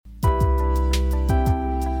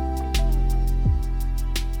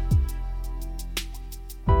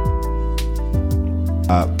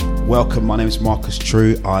Welcome, my name is Marcus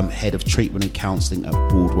True. I'm Head of Treatment and Counselling at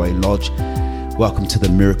Broadway Lodge. Welcome to the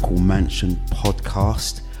Miracle Mansion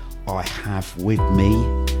podcast. I have with me, do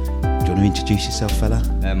you want to introduce yourself, fella?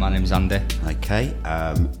 My name's Andy. Okay,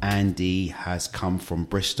 Andy has come from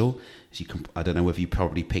Bristol. As you can, I don't know whether you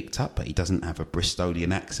probably picked up, but he doesn't have a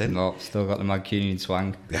Bristolian accent. No, still got the Mancunian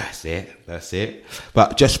twang. That's it.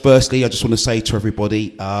 But just firstly, I just want to say to everybody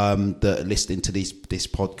that are listening to this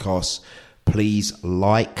podcast, please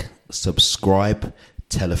like, subscribe,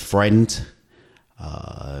 tell a friend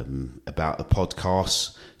about the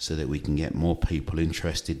podcast so that we can get more people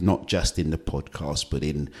interested, not just in the podcast, but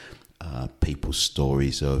in people's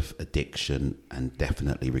stories of addiction and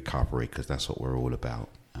definitely recovery, because that's what we're all about.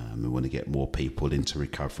 We want to get more people into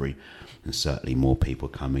recovery and certainly more people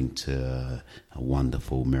coming to a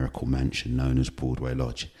wonderful miracle mansion known as Broadway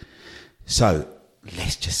Lodge. So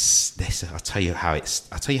I'll tell you how it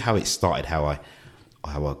started. How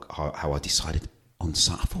I decided on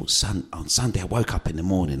Sunday. I woke up in the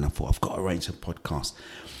morning and I thought I've got to arrange a podcast,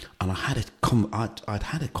 and I'd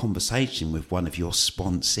had a conversation with one of your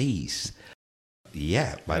sponsees.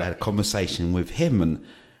 Yeah, I had a conversation with him, and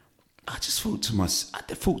I just thought to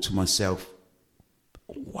myself,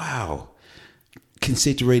 wow,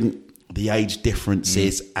 considering the age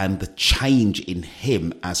differences and the change in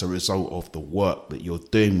him as a result of the work that you're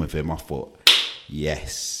doing with him, I thought,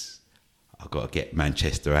 yes, I've got to get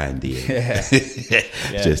Manchester Andy in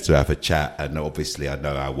just to have a chat. And obviously I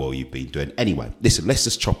know how well you've been doing. Anyway, listen, let's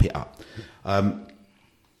just chop it up. I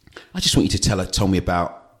just want you to tell me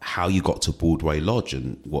about how you got to Broadway Lodge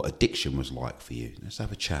and what addiction was like for you. Let's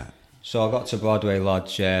have a chat. So I got to Broadway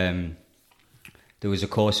Lodge. There was a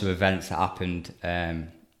course of events that happened.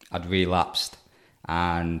 I'd relapsed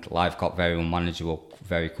and life got very unmanageable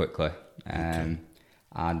very quickly. And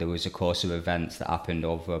there was a course of events that happened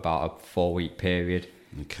over about a 4-week period.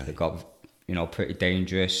 Okay. That got, pretty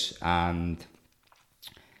dangerous. And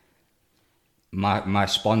my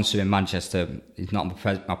sponsor in Manchester is not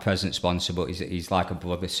my present sponsor, but he's like a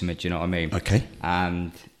brother to me, do you know what I mean? Okay.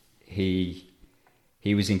 And he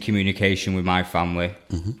was in communication with my family.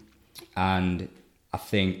 Mm-hmm. And I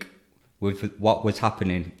think with what was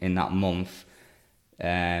happening in that month,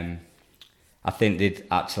 I think they'd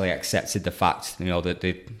actually accepted the fact, that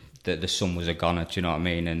the son was a goner. Do you know what I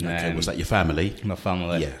mean? And was that your family? My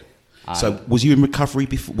family. Yeah. So was you in recovery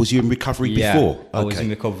before? Yeah, I was in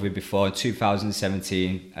recovery before. In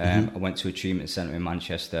 2017, I went to a treatment centre in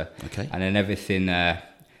Manchester. Okay. And then everything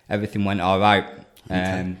went all right.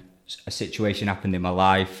 A situation happened in my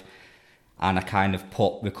life, and I kind of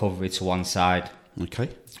put recovery to one side. Okay.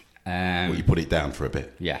 You put it down for a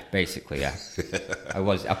bit. Yeah, basically, yeah.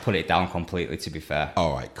 I put it down completely, to be fair.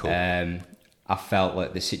 All right, cool. I felt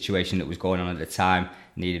like the situation that was going on at the time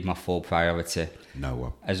needed my full priority. No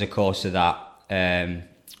one. As a course of that,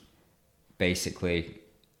 basically,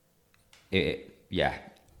 I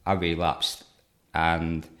relapsed,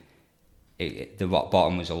 and the rock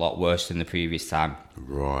bottom was a lot worse than the previous time.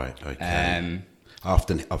 Right. Okay.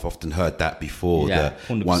 I've often heard that before. Yeah, that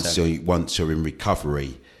 100%. once you're in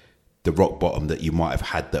recovery, the rock bottom that you might have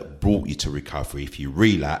had that brought you to recovery, if you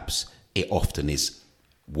relapse, it often is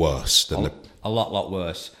worse than a lot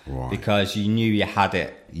worse. Right. Because you knew you had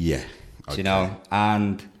it. Yeah. Okay.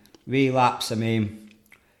 And relapse. I mean,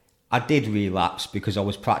 I did relapse because I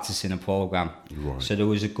was practicing a program. Right. So there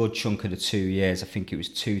was a good chunk of the 2 years. I think it was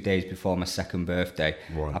 2 days before my second birthday.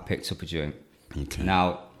 Right. I picked up a joint. Okay.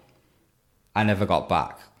 Now, I never got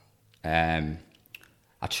back. I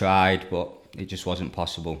tried, but it just wasn't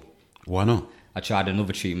possible. Why not? I tried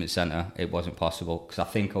another treatment centre. It wasn't possible because I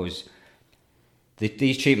think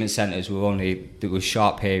these treatment centres there were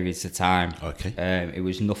short periods of time. Okay. It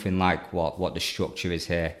was nothing like what the structure is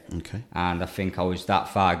here. Okay. And I think I was that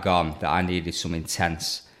far gone that I needed some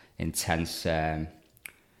intense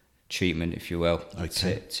treatment, if you will,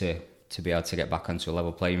 okay, to be able to get back onto a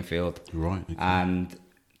level playing field. Right. Okay. And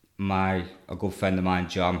a good friend of mine,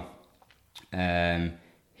 John,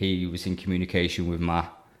 he was in communication with my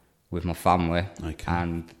family. Okay.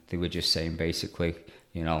 And they were just saying basically,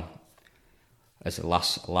 as a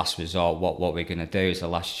last resort, what we're going to do is the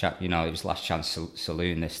last chance. It was last chance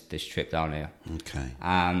saloon this trip down here. Okay.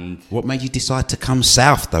 And what made you decide to come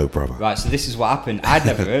south, though, brother? Right. So this is what happened. I'd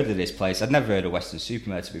never heard of this place. I'd never heard of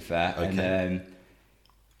Weston-super-Mare, to be fair. Okay.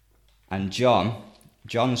 And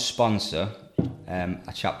John's sponsor,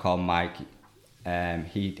 a chap called Mike,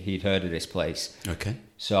 he'd heard of this place. Okay.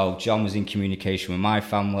 So John was in communication with my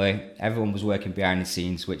family. Everyone was working behind the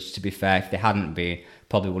scenes, which, to be fair, if they hadn't been,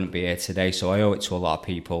 probably wouldn't be here today. So I owe it to a lot of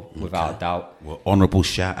people, without a doubt. Well, honourable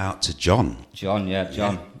shout out to John. John.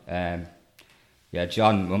 Yeah,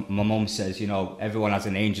 John, my mum says, everyone has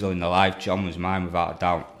an angel in their life. John was mine without a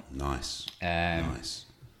doubt. Nice. Nice.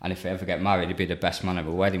 And if I ever get married, he'd be the best man at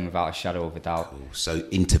a wedding without a shadow of a doubt. Cool. So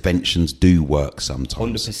interventions do work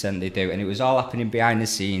sometimes. 100% they do. And it was all happening behind the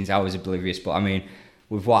scenes. I was oblivious. But I mean,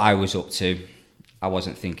 with what I was up to, I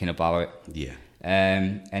wasn't thinking about it. Yeah.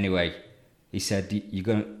 Anyway, he said,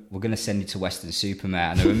 we're gonna send you to Western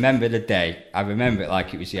Supermare. And I remember the day. I remember it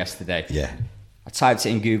like it was yesterday. Yeah. I typed it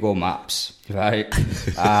in Google Maps, right?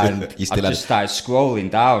 And You I still just started scrolling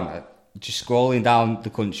down the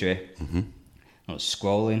country. Mm-hmm. I was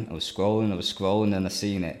scrolling, and I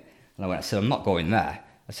seen it. And I said, I'm not going there.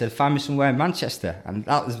 I said, find me somewhere in Manchester. And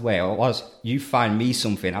that was the way I was. You find me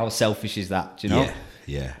something. How selfish is that, do you know?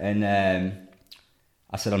 Yeah. And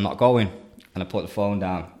I said, I'm not going. And I put the phone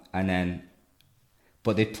down.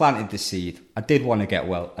 But they planted the seed. I did want to get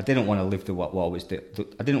well. I didn't want to live what I was doing.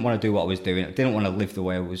 I didn't want to do what I was doing. I didn't want to live the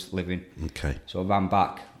way I was living. Okay. So I ran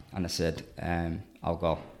back and I said, I'll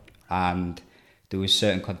go. And there were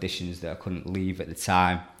certain conditions that I couldn't leave at the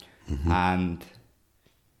time. Mm-hmm. And,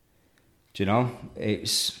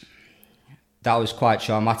 that was quite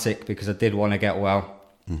traumatic because I did want to get well.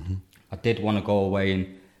 Mm-hmm. I did want to go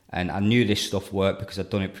away and I knew this stuff worked because I'd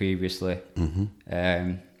done it previously.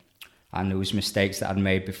 Mm-hmm. And there was mistakes that I'd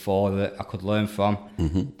made before that I could learn from.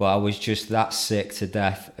 Mm-hmm. But I was just that sick to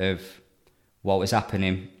death of what was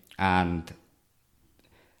happening. And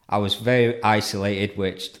I was very isolated,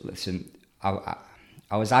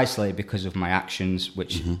 I was isolated because of my actions,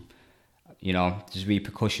 which, mm-hmm. There's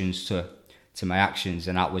repercussions to my actions.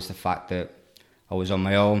 And that was the fact that I was on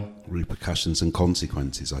my own. Repercussions and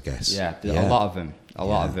consequences, I guess. Yeah, a lot of them. A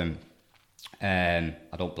lot of them.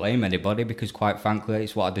 I don't blame anybody because, quite frankly,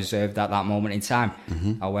 it's what I deserved at that moment in time.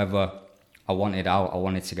 Mm-hmm. However, I wanted out. I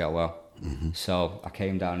wanted to get well. Mm-hmm. So I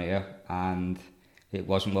came down here and it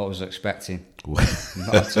wasn't what I was expecting.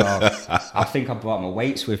 Not at all. I think I brought my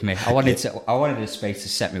weights with me. I wanted a space to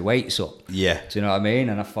set my weights up. Yeah. Do you know what I mean?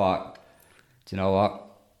 And I thought, do you know what?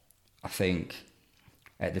 I think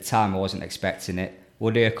at the time I wasn't expecting it.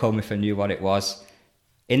 Would it have come if I knew what it was?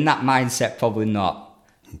 In that mindset, probably not.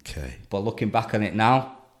 Okay. But looking back on it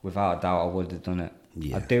now, without a doubt, I would have done it.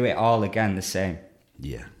 Yeah. I'd do it all again the same.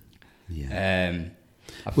 Yeah. Yeah.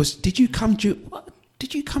 Did you come during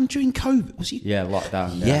COVID? Was you? Yeah,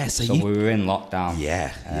 lockdown. Yeah. Yeah. So we were in lockdown.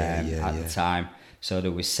 Yeah. At the time. So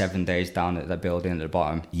there was 7 days down at the building at the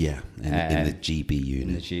bottom. Yeah. In the GB unit.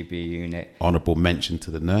 In the GB unit. Honourable mention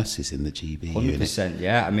to the nurses in the GB 100%, unit. 100%.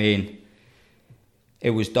 Yeah. I mean,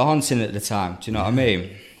 it was daunting at the time. Do you know what I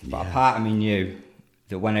mean? But a part of me knew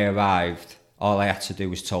that when I arrived, all I had to do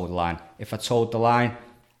was toe the line. If I toed the line,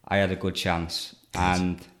 I had a good chance.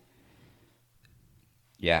 And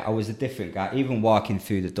yeah, I was a different guy. Even walking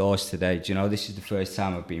through the doors today, this is the first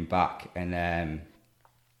time I've been back. And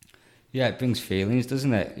it brings feelings,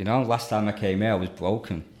 doesn't it? Last time I came here, I was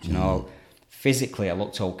broken. Physically, I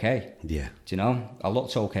looked okay. Yeah. I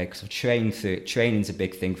looked okay because I've trained through it. Training's a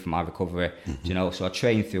big thing for my recovery, so I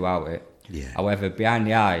trained throughout it. Yeah. However, behind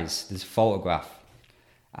the eyes, there's a photograph.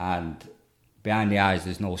 And behind the eyes,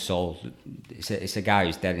 there's no soul. It's a guy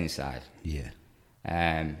who's dead inside. Yeah.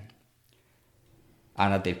 And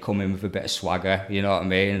I did come in with a bit of swagger, you know what I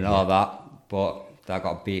mean, and all that. But that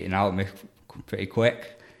got beaten out of me pretty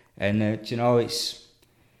quick. And it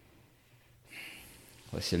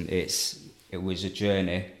was a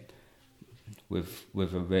journey with a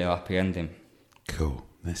real happy ending. Cool.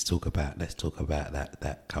 Let's talk about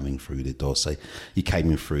that coming through the door. So you came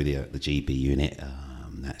in through the GB unit.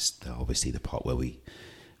 That's obviously the part where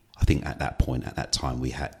I think at that time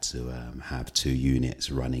we had to have 2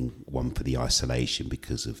 units running, one for the isolation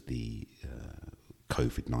because of the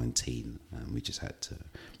COVID-19. We just had to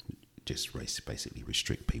basically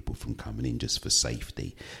restrict people from coming in just for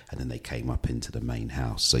safety, and then they came up into the main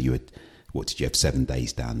house. So you had, what did you have, 7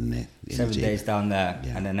 days down there? 7 days down there,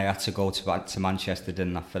 yeah. And then I had to go to Manchester,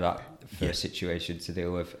 didn't I, for that first situation to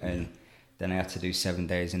deal with, and then I had to do 7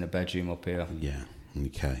 days in a bedroom up here. Yeah.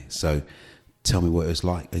 Okay. So tell me what it was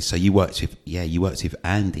like. So you worked with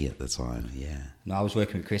Andy at the time. Yeah. No, I was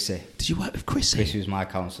working with Chrissy. Did you work with Chrissy? Chrissy was my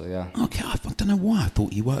counsellor, yeah. Okay, I don't know why I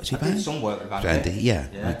thought you worked with Andy. I did some work with Andy.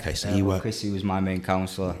 Yeah. Okay, so you worked. Chrissy was my main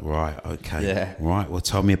counsellor. Right. Okay. Yeah. Right. Well,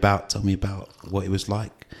 tell me about what it was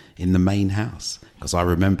like in the main house, because I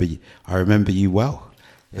remember you well.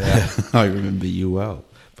 Yeah. I remember you well,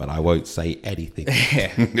 but I won't say anything.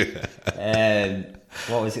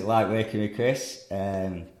 What was it like working with Chris?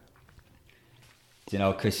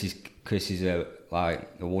 Chris is a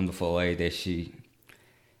wonderful lady.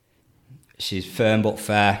 She's firm but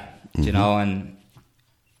fair, and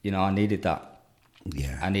I needed that.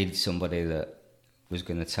 Yeah. I needed somebody that was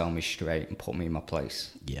going to tell me straight and put me in my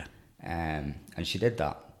place. Yeah. And she did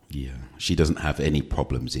that. Yeah. She doesn't have any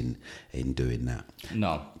problems in doing that.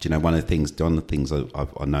 No. Do you know one of the things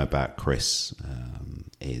I know about Chris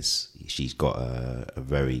is she's got a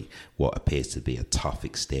very, what appears to be a tough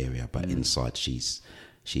exterior, but inside she's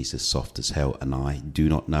as soft as hell. And I do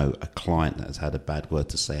not know a client that has had a bad word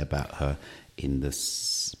to say about her in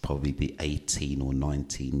probably the 18 or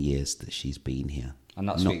 19 years that she's been here. And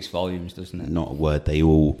that speaks volumes, doesn't it? Not a word. They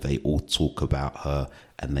all talk about her,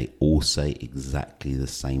 and they all say exactly the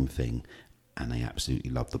same thing, and they absolutely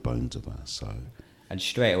love the bones of her. So, and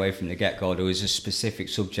straight away from the get-go, there was a specific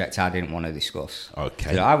subject I didn't want to discuss.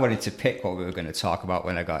 Okay. I wanted to pick what we were going to talk about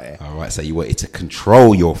when I got here. All right. So you wanted to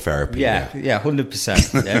control your therapy. Yeah,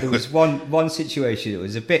 100%. Yeah, there was one situation that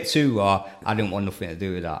was a bit too raw. I didn't want nothing to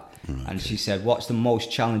do with that. Okay. And she said, "What's the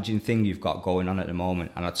most challenging thing you've got going on at the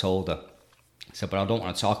moment?" And I told her. I said, "But I don't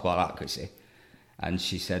want to talk about that, Chrissy." And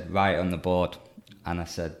she said, "Write it on the board." And I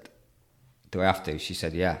said, "Do I have to?" She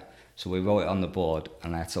said, "Yeah." So we wrote it on the board,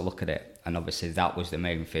 and I had to look at it. And obviously that was the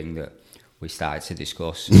main thing that we started to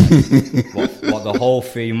discuss. what the whole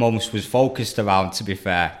 3 months was focused around, to be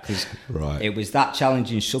fair, because it was that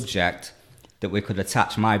challenging subject that we could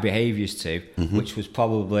attach my behaviours to, which was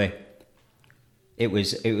probably, it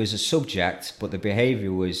was a subject, but the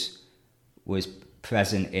behaviour was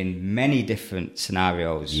present in many different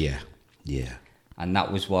scenarios. Yeah. And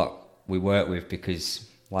that was what we worked with, because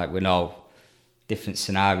like we know, different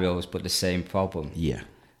scenarios but the same problem. Yeah.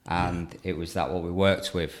 And it was that what we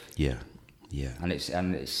worked with. Yeah. And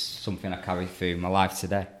it's something I carry through my life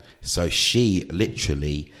today. So she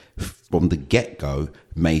literally, from the get-go,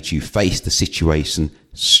 made you face the situation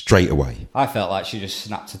straight away. I felt like she just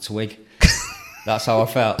snapped a twig. That's how I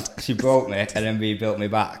felt. She broke me and then rebuilt me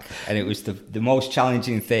back. And it was the most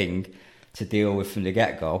challenging thing to deal with from the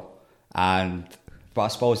get-go. But I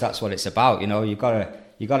suppose that's what it's about, you know. You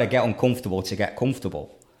gotta get uncomfortable to get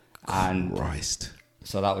comfortable. And Christ.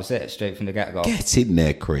 So that was it, straight from the get-go. Get in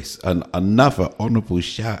there, Chris. And another honourable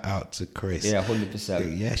shout out to Chris. Yeah,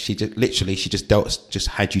 100%. Yeah, she just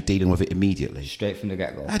had you dealing with it immediately. Straight from the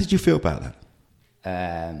get-go. How did you feel about that?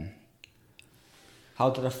 How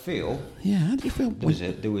did I feel? Yeah, how did you feel?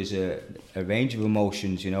 There was a range of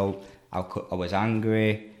emotions, you know. I was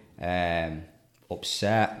angry,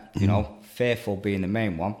 upset, you know, fearful being the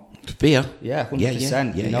main one. Fear? Yeah,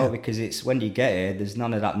 100%. You know, because it's when you get here, there's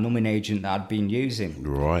none of that numbing agent that I'd been using.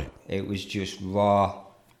 Right. It was just raw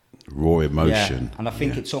emotion. Yeah. And I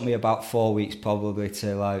think it took me about 4 weeks probably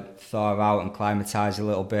to like thaw out and climatise a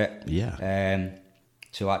little bit. Yeah.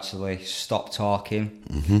 To actually stop talking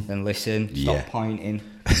and listen, stop pointing.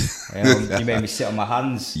 You made me sit on my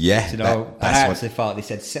hands. Yeah. You know, I actually thought they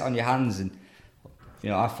said sit on your hands, and you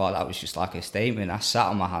know, I thought that was just like a statement. I sat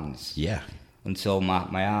on my hands. Yeah. Until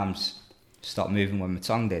my arms stopped moving when my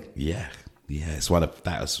tongue did. Yeah. It's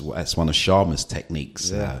that's one of Sharma's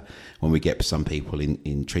techniques. Yeah. When we get some people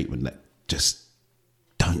in treatment that just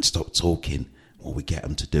don't stop talking, what we get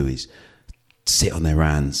them to do is sit on their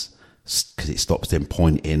hands, because it stops them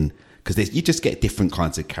pointing. Because you just get different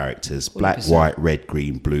kinds of characters: black, 100%. white, red,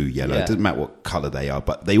 green, blue, yellow. Yeah. It doesn't matter what colour they are,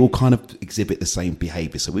 but they all kind of exhibit the same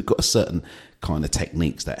behaviour. So we've got a certain kind of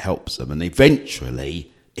techniques that helps them, and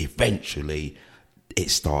eventually it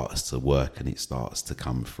starts to work and it starts to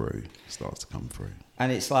come through. And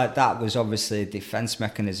it's like that was obviously a defence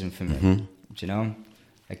mechanism for me. Do you know?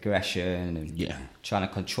 Aggression and trying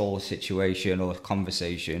to control a situation or a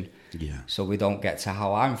conversation. Yeah. So we don't get to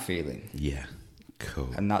how I'm feeling. Yeah.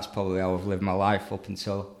 Cool. And that's probably how I've lived my life up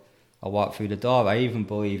until I walked through the door. I even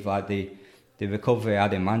believe like the recovery I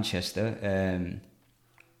had in Manchester.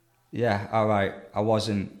 All right, I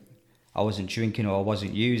wasn't drinking or I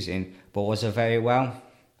wasn't using, but was I very well?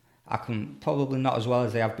 I can probably not as well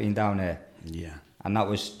as they have been down here. Yeah. And that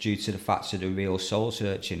was due to the fact of the real soul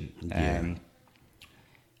searching. Yeah.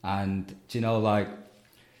 And you know, like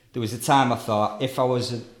there was a time I thought if I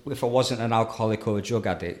wasn't an alcoholic or a drug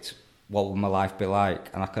addict, what would my life be like?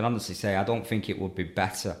 And I can honestly say I don't think it would be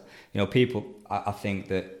better. You know, I think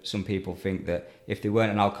that some people think that if they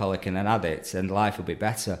weren't an alcoholic and an addict, then life would be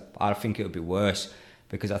better. But I think it would be worse,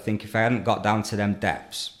 because I think if I hadn't got down to them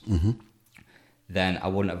depths, then I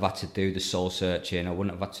wouldn't have had to do the soul searching. I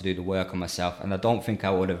wouldn't have had to do the work on myself, and I don't think I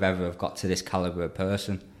would have ever have got to this caliber of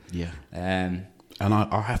person. Yeah. And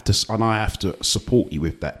I have to support you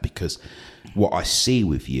with that, because what I see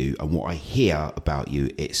with you and what I hear about you,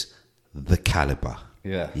 it's the caliber.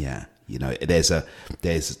 Yeah. Yeah. You know, there's a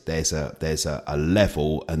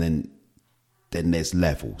level, and then there's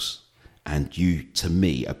levels, and you, to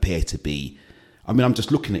me, appear to be. I mean, I'm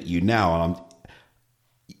just looking at you now,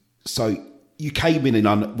 and so you came in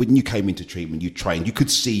and when you came into treatment, you trained. You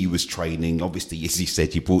could see you was training. Obviously, as you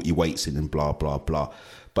said, you brought your weights in and blah blah blah.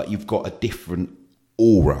 But you've got a different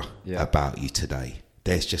aura about you today.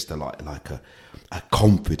 There's just a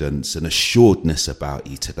confidence and assuredness about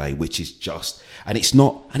you today, which is just, and it's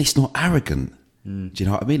not arrogant. Do you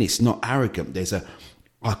know what I mean? It's not arrogant. There's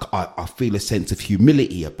I feel a sense of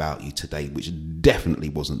humility about you today, which definitely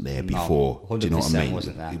wasn't there before. No, 100% do you know what I mean?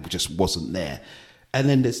 Wasn't there. It just wasn't there. And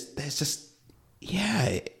then there's just,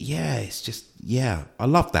 it's just, I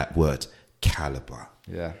love that word, caliber.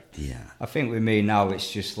 Yeah. Yeah. I think with me now,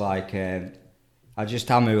 it's just like, I just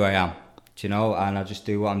am who I am, do you know, and I just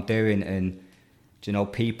do what I'm doing. And, do you know,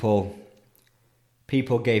 people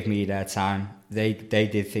gave me their time. They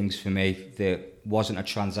did things for me that wasn't a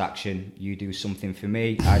transaction. You do something for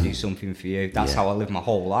me, I do something for you. That's how I live my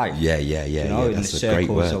whole life. Yeah. You know, in the That's a great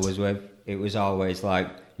circles I word. was with, it was always like,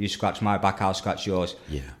 you scratch my back, I'll scratch yours.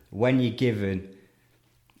 Yeah. When you're given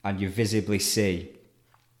and you visibly see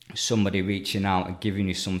somebody reaching out and giving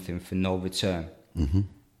you something for no return, then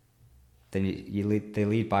they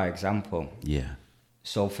lead by example. Yeah.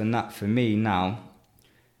 So for me now,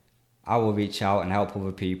 I will reach out and help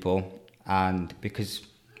other people, and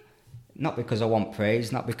not because I want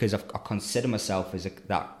praise, not because I consider myself as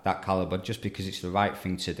that caliber, just because it's the right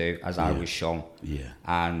thing to do, as I was shown. Yeah.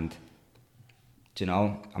 And, do you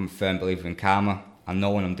know, I'm a firm believer in karma. I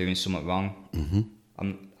know when I'm doing something wrong.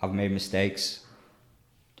 I've made mistakes.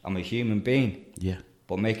 I'm a human being. Yeah.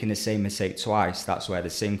 But making the same mistake twice, that's where the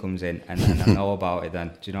sin comes in, and then I know about it then.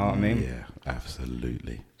 Do you know what I mean? Yeah,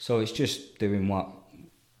 absolutely. So it's just doing what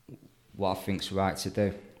I think's right to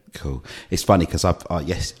do. Cool. It's funny because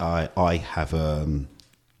I have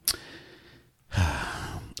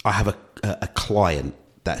a client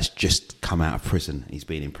that's just come out of prison. He's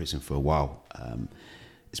been in prison for a while.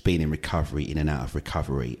 It's been in recovery, in and out of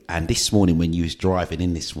recovery. And this morning, when you was driving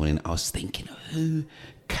in this morning, I was thinking, who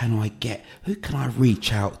can I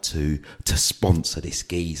reach out to sponsor this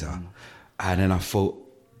geezer? And then I thought,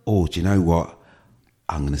 do you know what?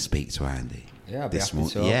 I'm going to speak to Andy. Yeah, I'll be happy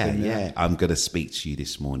to Yeah, open, I'm going to speak to you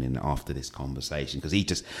this morning after this conversation because he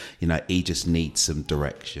just needs some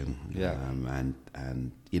direction. Yeah.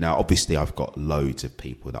 And obviously I've got loads of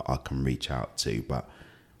people that I can reach out to, but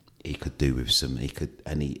he could do with some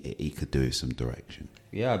direction.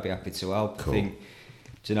 Yeah, I'd be happy to help. Cool. I think,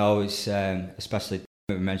 do you know, it's especially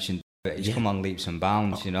we mentioned, but he's come on leaps and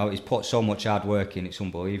bounds. You know, he's put so much hard work in; it's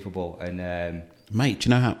unbelievable. And mate, do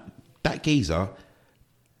you know how that geezer?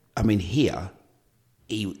 I mean, here,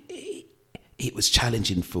 it was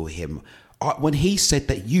challenging for him. When he said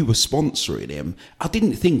that you were sponsoring him, I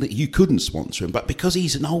didn't think that you couldn't sponsor him, but because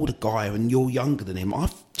he's an older guy and you're younger than him, I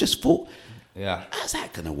just thought, how's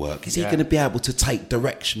that going to work? Is he going to be able to take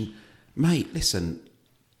direction? Mate, listen,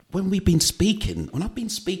 when I've been speaking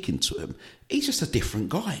to him, he's just a different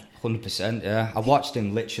guy. 100%, yeah. I watched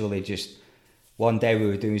him literally just one day. We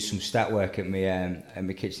were doing some step work at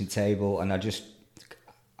my kitchen table, and I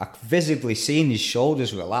visibly seen his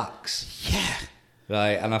shoulders relax. Yeah.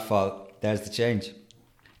 Right, and I thought, there's the change.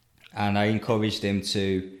 And I encouraged him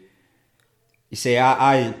to, you see,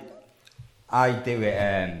 I do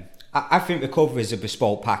it, I think recovery is a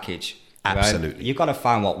bespoke package. Absolutely. Right? You've got to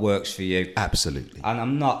find what works for you. Absolutely. And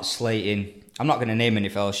I'm not going to name any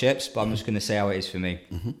fellowships, but I'm just going to say how it is for me.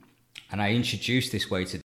 Mm-hmm. And I introduced this way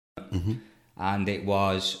to and it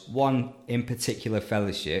was one in particular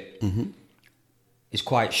fellowship is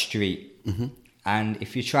quite street. And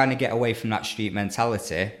if you're trying to get away from that street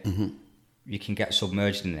mentality, you can get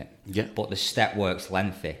submerged in it. Yeah. But the step work's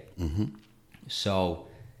lengthy. So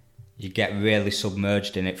you get really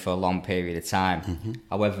submerged in it for a long period of time.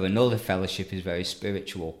 However, another fellowship is very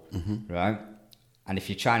spiritual, right? And if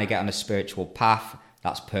you're trying to get on a spiritual path,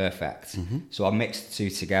 that's perfect. So I mixed the two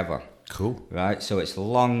together. Cool. Right? So it's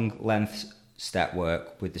long length step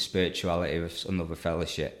work with the spirituality of another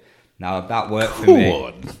fellowship. Now that worked for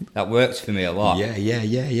me. That worked for me a lot.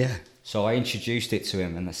 Yeah. So I introduced it to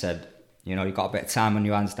him and I said, you've got a bit of time on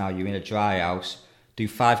your hands now. You're in a dry house. Do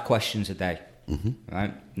 5 questions a day.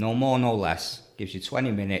 Right? No more, no less. Gives you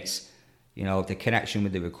 20 minutes. The connection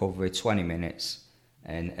with the recovery, 20 minutes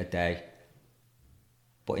in a day.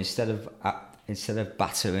 But instead of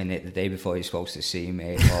battering it the day before you're supposed to see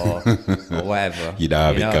me or whatever. You know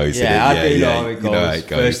how it goes. Yeah, I do know how it goes. You know how it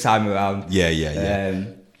goes. First time around. Yeah.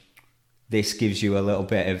 This gives you a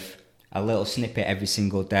little snippet every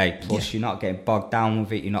single day. Plus, you're not getting bogged down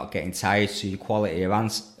with it. You're not getting tired. So your quality of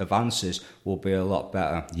answers will be a lot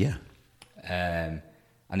better. Yeah. And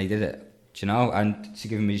he did it. And to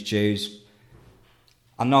give him his dues,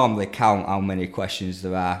 I normally count how many questions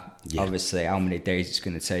there are. obviously how many days it's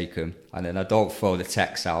going to take them, and then I don't throw the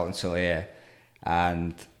text out until here,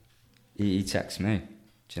 and he texts me,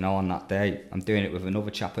 do you know, on that day. I'm doing it with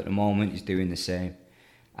another chap at the moment, he's doing the same,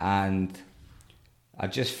 and I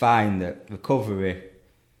just find that recovery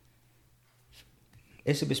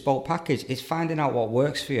is a bespoke package. It's finding out what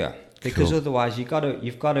works for you, because otherwise it's got to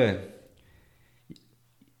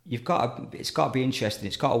be interesting.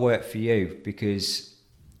 It's got to work for you, because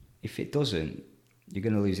if it doesn't, you're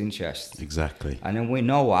going to lose interest. Exactly. And then we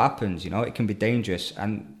know what happens. You know, it can be dangerous,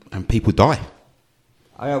 and people die.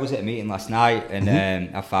 I was at a meeting last night, and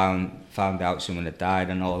I found out someone had died.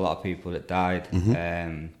 I know a lot of people that died.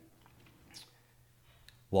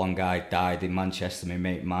 One guy died in Manchester, my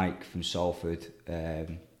mate Mike from Salford,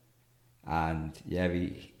 and yeah,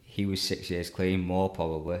 he was 6 years clean, more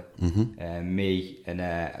probably. Me and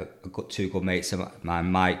I've got two good mates of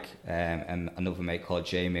mine, Mike and another mate called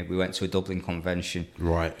Jamie. We went to a Dublin convention.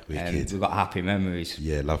 Right, we got happy memories.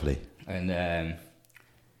 Yeah, lovely. And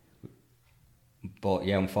but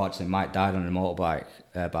yeah, unfortunately, Mike died on a motorbike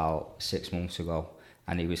about 6 months ago,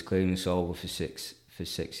 and he was clean and sober for 6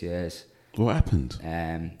 years. What happened?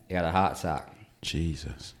 He had a heart attack.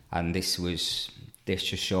 Jesus. And this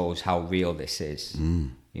just shows how real this is.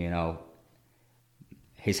 You know,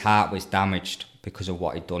 his heart was damaged because of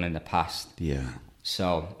what he'd done in the past. Yeah.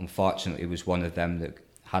 So unfortunately, he was one of them that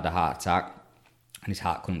had a heart attack, and his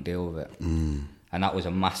heart couldn't deal with it. And that was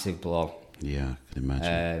a massive blow. Yeah, I can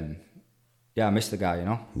imagine. Yeah, I miss the guy, you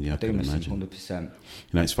know. Yeah, I do can miss imagine. him 100%. You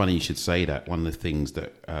know, it's funny you should say that. One of the things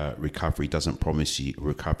that recovery doesn't promise you,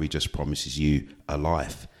 recovery just promises you a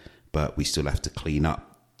life, but we still have to clean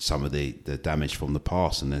up some of the damage from the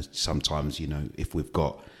past. And there's sometimes, you know, if we've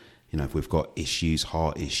got issues,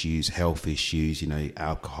 heart issues, health issues, you know,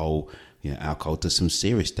 alcohol does some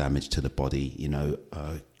serious damage to the body. You know,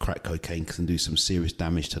 crack cocaine can do some serious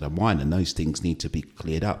damage to the mind, and those things need to be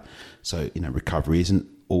cleared up. So, you know, recovery isn't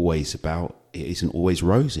always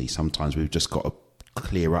rosy. Sometimes we've just got to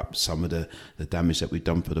clear up some of the damage that we've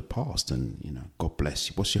done for the past. And, you know, God bless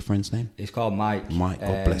you. What's your friend's name? He's called Mike.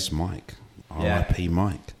 God bless Mike. R.I.P.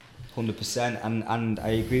 Mike. 100%. And I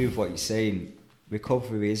agree with what you're saying.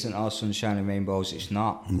 Recovery isn't all sunshine and rainbows. It's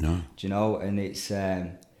not. No. Do you know? And it's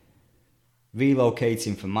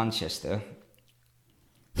relocating from Manchester.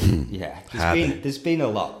 Yeah, there's been a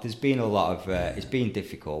lot of it's been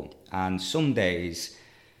difficult, and some days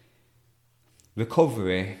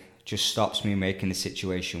recovery just stops me making the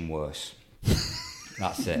situation worse.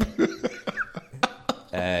 That's it.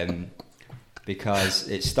 Because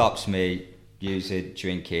it stops me using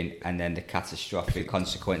drinking, and then the catastrophic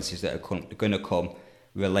consequences that are going to come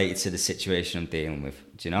related to the situation I'm dealing with.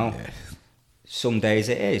 Do you know? Yeah. Some days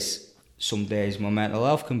it is. Some days my mental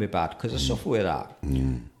health can be bad because I suffer with that.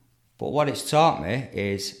 But what it's taught me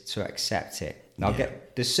is to accept it. Now,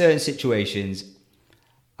 there's certain situations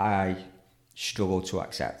I struggle to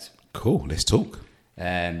accept. Cool, let's talk.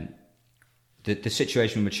 The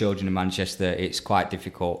situation with my children in Manchester, it's quite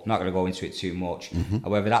difficult. I'm not going to go into it too much.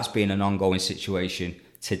 However, that's been an ongoing situation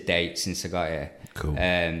to date since I got here. Cool.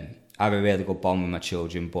 I have a really good bond with my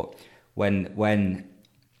children, but when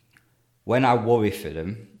I worry for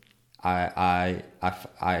them, I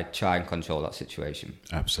try and control that situation.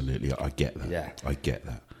 Absolutely, I get that. Yeah, I get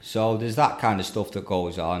that. So there's that kind of stuff that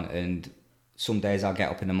goes on, and some days I'll get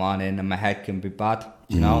up in the morning and my head can be bad.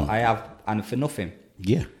 You know, and for nothing.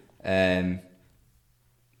 Yeah.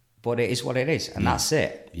 But it is what it is, and that's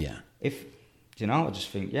it. Yeah. I just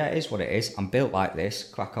think, it is what it is. I'm built like this.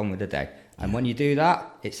 Crack on with the day. And when you do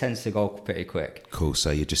that, it tends to go pretty quick. Cool. So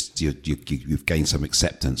you've gained some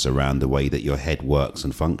acceptance around the way that your head works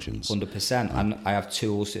and functions. 100%. And I have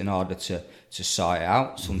tools in order to sort it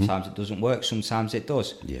out. Sometimes it doesn't work. Sometimes it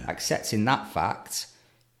does. Yeah. Accepting that fact,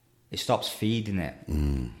 it stops feeding it.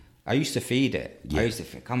 I used to feed it. I used to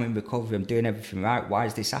think, I'm in recovery, I'm doing everything right. Why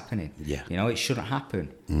is this happening? Yeah. You know, it shouldn't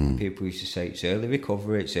happen. And people used to say, it's early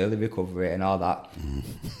recovery and all that.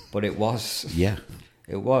 But it was. Yeah.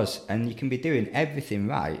 It was. And you can be doing everything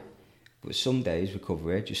right, but some days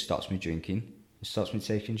recovery just stops me drinking, it stops me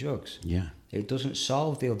taking drugs. Yeah. It doesn't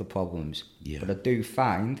solve the other problems. Yeah. But I do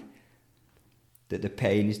find that the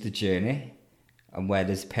pain is the journey, and where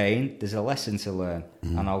there's pain, there's a lesson to learn,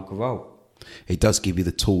 and I'll grow. It does give you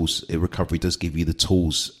the tools. Recovery does give you the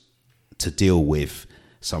tools to deal with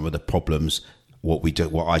some of the problems. What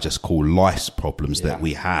I just call life's problems that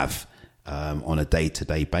we have, on a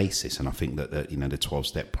day-to-day basis. And I think that the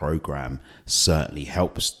 12-step program certainly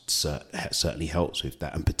helps with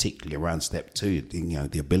that, and particularly around step 2,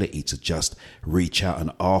 the ability to just reach out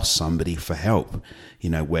and ask somebody for help,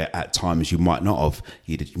 where at times you might not have,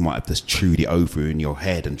 you might have just chewed it over in your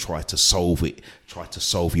head and try to solve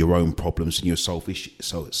your own problems and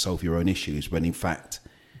solve your own issues, when in fact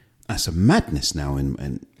that's a madness now.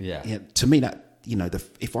 And to me, that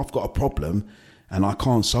if I've got a problem and I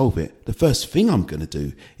can't solve it, the first thing I'm going to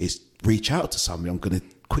do is reach out to somebody. I'm going to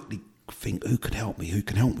quickly think, who can help me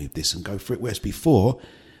with this, and go through it. Whereas before,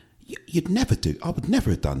 you'd never do. I would never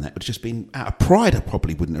have done that. It would have just been out of pride. I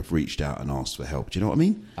probably wouldn't have reached out and asked for help. Do you know what I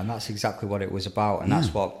mean? And that's exactly what it was about. And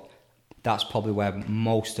that's probably where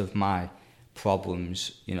most of my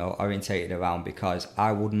problems, orientated around, because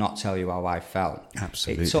I would not tell you how I felt.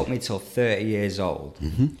 Absolutely. It took me till 30 years old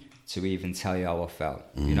to even tell you how I felt.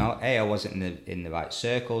 A, I wasn't in the right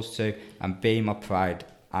circles to, and B, my pride.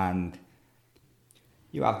 And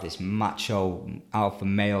you have this macho alpha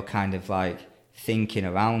male kind of like thinking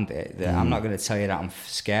around it, that I'm not going to tell you that I'm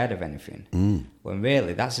scared of anything, when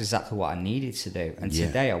really that's exactly what I needed to do. And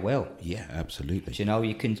today I will. Yeah, absolutely.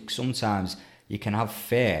 You can sometimes have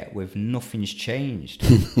fear with nothing's changed,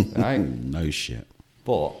 right? No shit.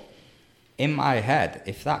 But in my head,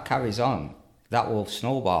 if that carries on, that will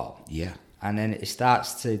snowball. Yeah. And then it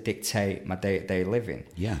starts to dictate my day-to-day living.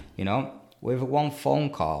 Yeah. With one phone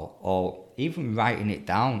call, or even writing it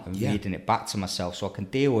down and reading it back to myself, so I can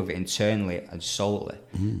deal with it internally and solely,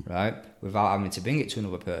 right? Without having to bring it to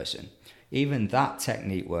another person. Even that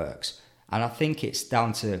technique works. And I think it's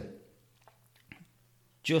down to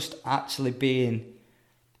just actually being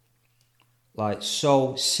like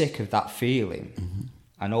so sick of that feeling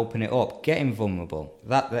and open it up, getting vulnerable,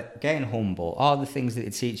 that getting humble, all the things that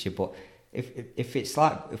it teach you. But if it's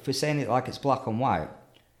like, if we're saying it like it's black and white,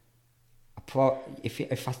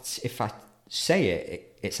 if I say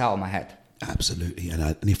it, it's out of my head. Absolutely.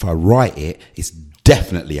 And if I write it, it's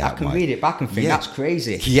definitely out of my head. I can read it back and think, that's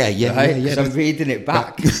crazy. Yeah. Because I'm reading it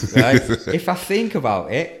back. Right? If I think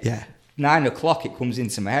about it, 9 o'clock it comes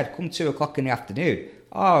into my head. Come 2 o'clock in the afternoon,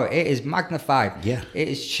 it is magnified. Yeah. It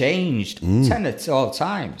has changed 10 or 12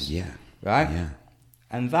 times. Yeah. Right? Yeah.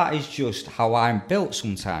 And that is just how I'm built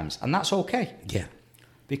sometimes. And that's okay. Yeah.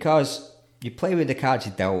 Because you play with the cards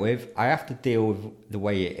you're dealt with. I have to deal with the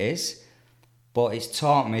way it is. But it's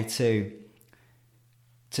taught me to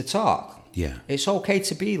talk. Yeah. It's okay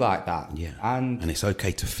to be like that. Yeah. And it's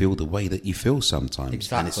okay to feel the way that you feel sometimes.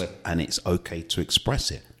 Exactly. And it's okay to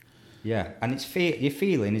express it. Yeah. And your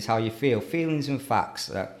feeling is how you feel. Feelings and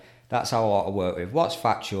facts, that's how I want to work with. What's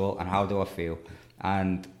factual and how do I feel?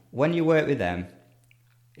 And when you work with them,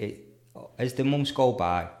 as the months go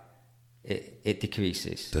by, it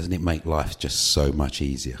decreases. Doesn't it make life just so much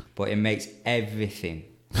easier? But it makes everything.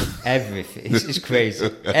 It's crazy.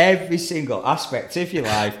 Every single aspect of your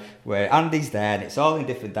life where Andy's there and it's all in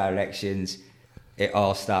different directions, it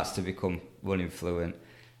all starts to become running fluent,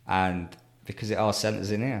 and because it all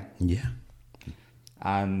centers in here. Yeah.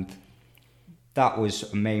 And that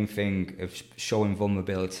was a main thing of showing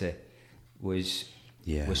vulnerability was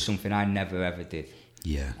something I never ever did.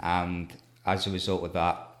 Yeah. And as a result of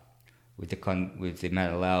that, with the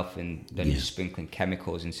mental health and then you're sprinkling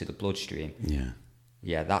chemicals into the bloodstream.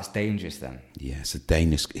 Yeah, that's dangerous then. Yeah, it's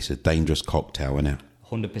a dangerous cocktail, isn't it?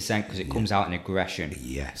 100%, because it comes out in aggression.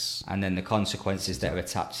 Yes. And then the consequences that are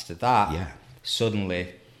attached to that,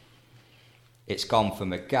 suddenly it's gone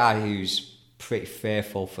from a guy who's pretty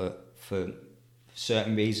fearful for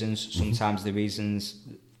certain reasons, sometimes the reasons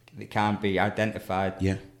that can't be identified,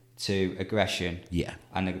 to aggression,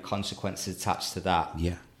 and the consequences attached to that.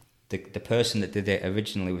 Yeah. The person that did it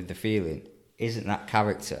originally with the feeling isn't that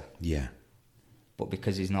character. Yeah. But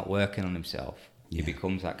because he's not working on himself, he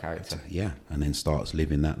becomes that character. And then starts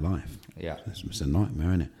living that life. Yeah. It's a nightmare,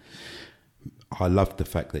 isn't it? I love the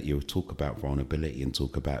fact that you talk about vulnerability and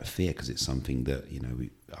talk about fear, because it's something that,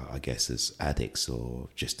 I guess as addicts or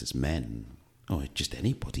just as men, or just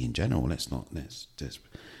anybody in general, let's just,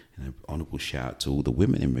 honourable shout out to all the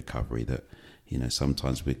women in recovery that,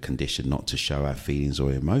 sometimes we're conditioned not to show our feelings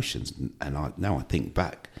or emotions. And now I think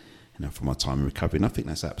back, from my time in recovery, and I think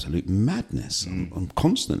that's absolute madness. I'm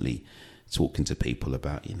constantly talking to people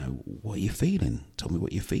about, what are you feeling? Tell me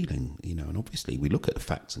what you're feeling, and obviously we look at the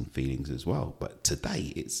facts and feelings as well. But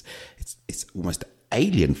today it's almost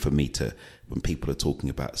alien for me when people are talking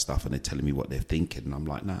about stuff and they're telling me what they're thinking, and I'm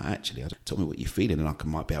like, no, actually, tell me what you're feeling and I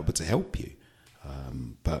might be able to help you.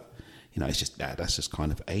 But, it's just, that's just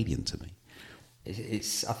kind of alien to me.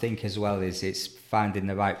 it's I think as well is it's finding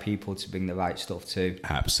the right people to bring the right stuff to.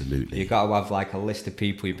 Absolutely. You've got to have like a list of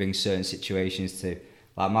people you bring certain situations to.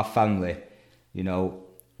 Like my family, you know,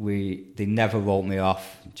 they never wrote me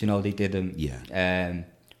off. Do you know they didn't? Yeah.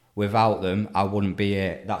 Without them, I wouldn't be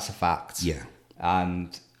here. That's a fact. Yeah.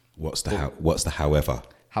 And what's the however?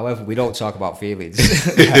 However, we don't talk about feelings.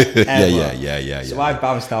 Yeah. So I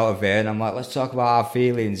bounced out of here and I'm like, let's talk about our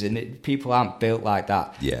feelings. And people aren't built like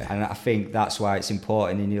that. Yeah. And I think that's why it's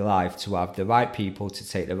important in your life to have the right people to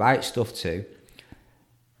take the right stuff to,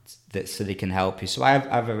 so they can help you. So I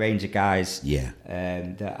have a range of guys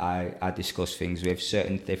that I discuss things with,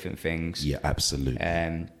 certain different things. Yeah,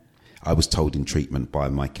 absolutely. I was told in treatment by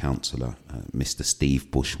my counsellor, Mr. Steve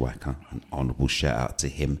Bushwacker, an honourable shout out to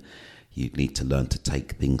him, you need to learn to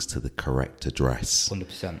take things to the correct address.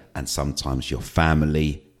 100%. And sometimes your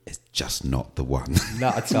family is just not the one.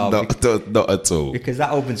 Not at all. not at all. Because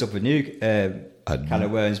that opens up a new kind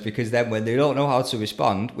of worms, because then when they don't know how to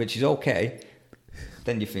respond, which is okay,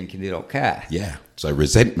 then you're thinking they don't care. Yeah. So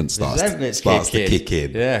resentment starts to kick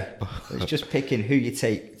in. Yeah. It's just picking who you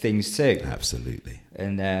take things to. Absolutely.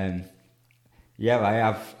 And I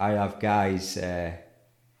have guys. I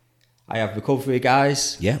have recovery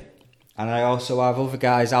guys. Yeah. And I also have other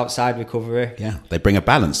guys outside recovery. Yeah. They bring a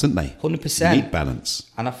balance, don't they? 100%. You need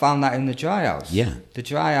balance. And I found that in the dry house. Yeah. The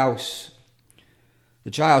dry house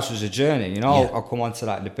was a journey. You know, I'll come on to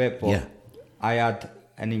that in a bit. But I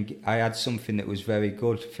had something that was very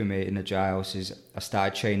good for me in the dry house. Is I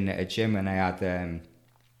started training at a gym, and I had a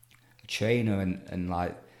trainer and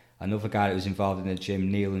like another guy that was involved in the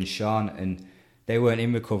gym, Neil and Sean, and they weren't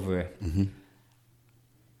in recovery. Mm-hmm.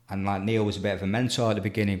 And like Neil was a bit of a mentor at the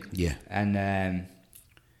beginning. Yeah. And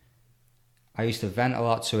I used to vent a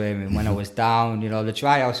lot to him, and when I was down, you know, the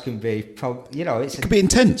dry house can be, it can be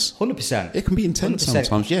intense. 100%. It can be intense 100%.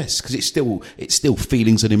 sometimes, yes, because it's still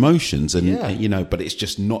feelings and emotions, and you know, but it's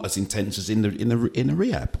just not as intense as in the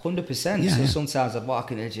rehab. 100%. Yeah, so sometimes I'd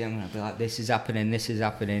walk into the gym and I'd be like, this is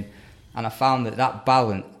happening, and I found that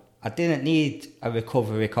balance. I didn't need a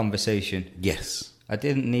recovery conversation. Yes. I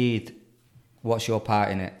didn't need what's your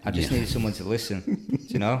part in it. I just needed someone to listen,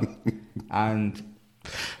 you know? And,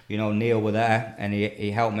 you know, Neil were there, and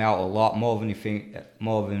he helped me out a lot, more than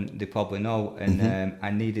they probably know. And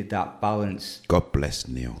I needed that balance. God bless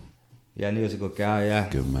Neil. Yeah, Neil's a good guy, yeah.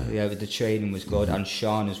 Good man. Yeah, the training was good. And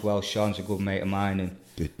Sean as well. Sean's a good mate of mine. And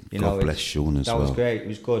good. You God know, bless Sean as well. That was great. It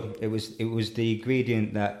was good. It was the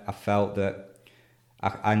ingredient that I felt that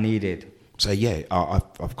I needed. So yeah,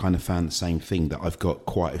 I've kind of found the same thing, that I've got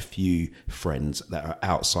quite a few friends that are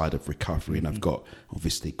outside of recovery, and I've got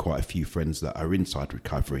obviously quite a few friends that are inside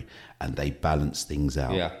recovery, and they balance things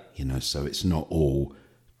out. Yeah. You know, so it's not all,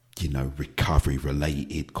 you know, recovery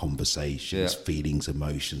related conversations, feelings,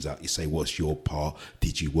 emotions. Out you say, what's your part?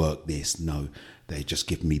 Did you work this? No, they just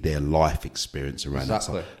give me their life experience around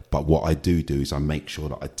that. But what I do is I make sure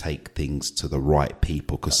that I take things to the right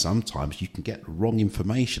people, because sometimes you can get the wrong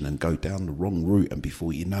information and go down the wrong route, and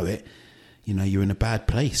before you know it, you know, you're in a bad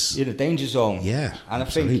place. You're in a danger zone. Yeah, and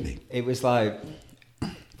absolutely. I think it was like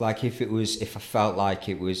if I felt like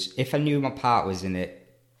it was, if I knew my part was in it,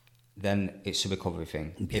 then it's a recovery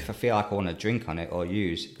thing. Yeah. If I feel like I want to drink on it or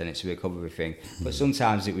use, then it's a recovery thing. But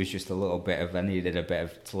sometimes it was just a little bit of, I needed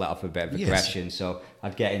to let off a bit of aggression. So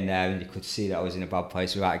I'd get in there and you could see that I was in a bad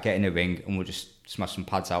place. Right, I'd get in the ring and we'll just smash some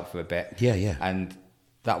pads out for a bit. Yeah. And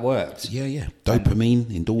that worked. Yeah. Dopamine,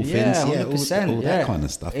 endorphins, 100%, all that kind of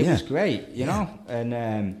stuff. It was great, you know.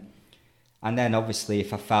 And then obviously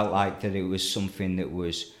if I felt like that it was something that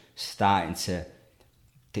was starting to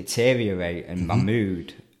deteriorate in my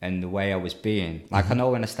mood and the way I was being. Like I know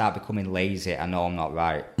when I start becoming lazy, I know I'm not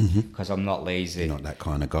right, because I'm not lazy. You're not that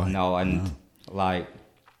kind of guy. No, and like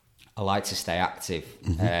I like to stay active.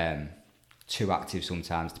 Too active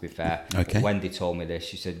sometimes, to be fair. Okay. Wendy told me this.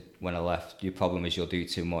 She said, when I left, your problem is you'll do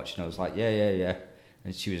too much. And I was like, yeah.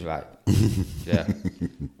 And she was right.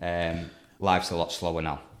 Yeah. Life's a lot slower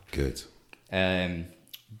now. Good.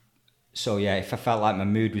 So yeah, if I felt like my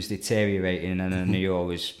mood was deteriorating and I knew I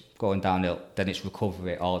was going downhill, then it's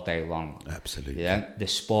recovery all day long. Absolutely. Yeah. The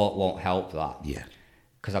sport won't help that. Yeah.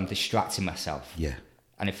 Because I'm distracting myself. Yeah.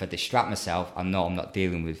 And if I distract myself, I know I'm not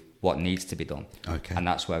dealing with what needs to be done. Okay. And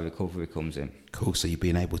that's where recovery comes in. Cool. So you've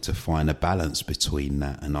been able to find a balance between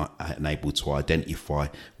that and able to identify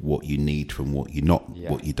what you need from what you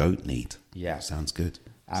don't need. Yeah. Sounds good.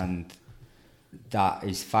 And that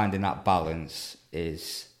is, finding that balance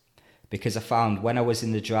is, because I found when I was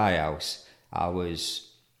in the dry house,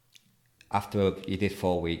 after you did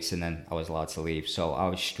 4 weeks and then I was allowed to leave. So I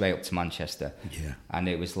was straight up to Manchester. Yeah. And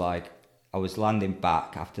it was like, I was landing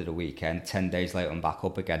back after the weekend. 10 days later, I'm back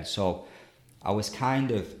up again. So I was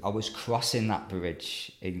crossing that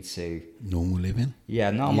bridge into normal living.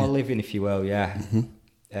 Yeah, normal living, if you will. Yeah,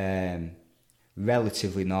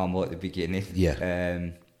 relatively normal at the beginning.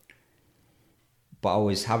 Yeah. But I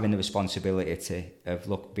was having the responsibility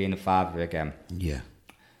of being a father again. Yeah.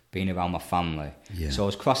 Being around my family. Yeah. So I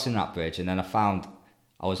was crossing that bridge, and then I found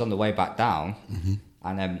I was on the way back down,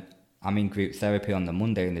 and I'm in group therapy on the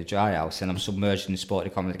Monday in the dry house, and I'm submerged in sport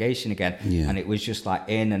accommodation again. Yeah. And it was just like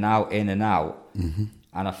in and out. And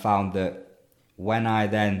I found that when I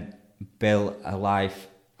then built a life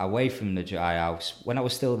away from the dry house, when I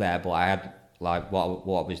was still there, but I had like what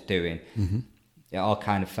I was doing, it all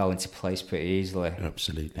kind of fell into place pretty easily.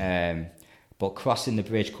 Absolutely. But crossing the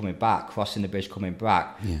bridge coming back,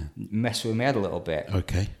 messed with me head a little bit.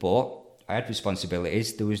 Okay. But I had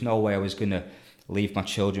responsibilities. There was no way I was going to leave my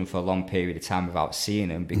children for a long period of time without seeing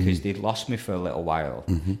them, because they'd lost me for a little while.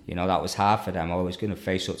 You know, that was hard for them. I was going to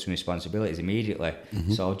face up to my responsibilities immediately.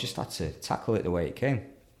 So I just had to tackle it the way it came.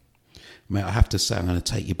 Mate, I have to say, I'm going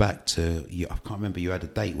to take you back to. I can't remember. You had a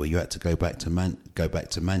date where you had to go back to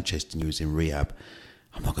Manchester, and you was in rehab.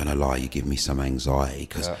 I'm not going to lie, you give me some anxiety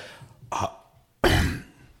because,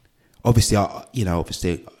 obviously,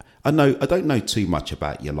 I know I don't know too much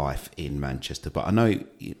about your life in Manchester, but I know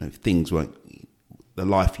things weren't. The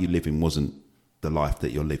life you live in wasn't the life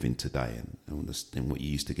that you're living today, and what you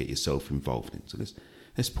used to get yourself involved in. So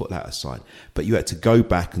let's put that aside. But you had to go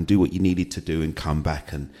back and do what you needed to do and come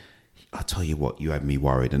back, and I tell you what, you had me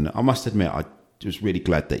worried. And I must admit, I was really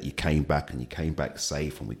glad that you came back, and you came back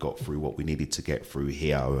safe, and we got through what we needed to get through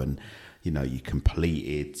here, and you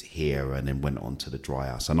completed here, and then went on to the dry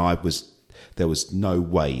house. And there was no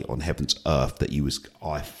way on heaven's earth that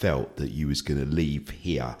I felt that you was going to leave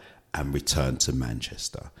here and return to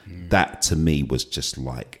Manchester. That to me was just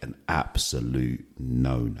like an absolute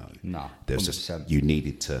no. No, there's 100%. just, you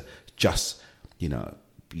needed to just, you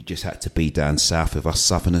just had to be down south with us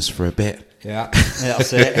Southerners for a bit. Yeah,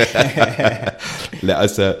 that's it.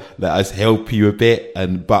 let us help you a bit,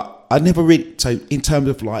 but I never really. So in terms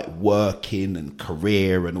of like working and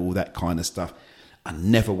career and all that kind of stuff, I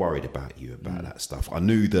never worried about you about that stuff. I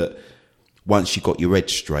knew that once you got your head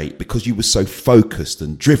straight, because you were so focused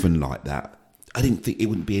and driven like that, I didn't think it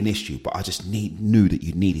wouldn't be an issue. But I just knew that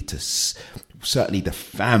you needed to. Certainly, the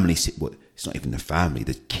family. Well, it's not even the family.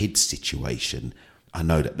 The kids' situation. I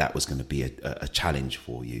know that was going to be a challenge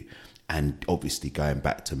for you, and obviously going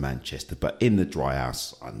back to Manchester. But in the dry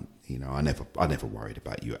house, I never worried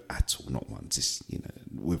about you at all, not once. It's,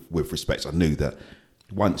 with respect, I knew that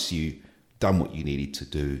once you done what you needed to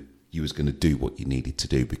do, you was going to do what you needed to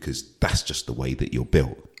do, because that's just the way that you're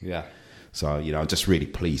built. Yeah. So I'm just really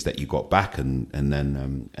pleased that you got back and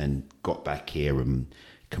then got back here and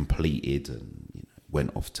completed and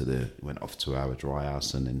went off to our dry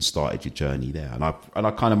house and then started your journey there. And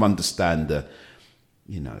I kind of understand the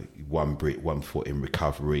one foot in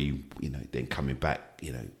recovery, then coming back,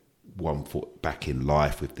 1 foot back in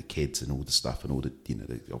life with the kids and all the stuff and all the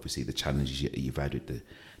obviously the challenges you've had with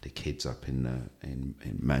the kids up in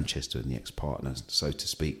Manchester and the ex-partner, so to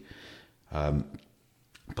speak.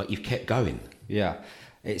 But you've kept going. Yeah,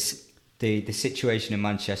 it's the situation in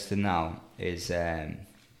Manchester now is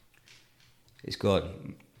it's good.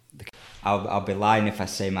 I'll be lying if I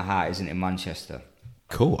say my heart isn't in Manchester.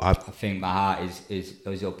 Cool. I think my heart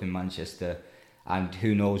is up in Manchester, and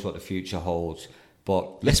who knows what the future holds.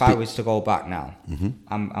 But if I was to go back now,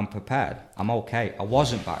 I'm prepared. I'm okay. I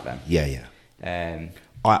wasn't back then. Yeah.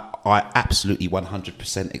 I absolutely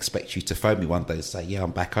 100% expect you to phone me one day and say, yeah,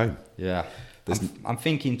 I'm back home. Yeah. I'm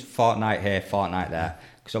thinking fortnight here, fortnight there,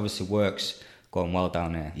 because obviously work's going well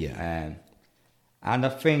down here. Yeah. And I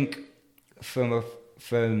think from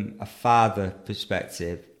a father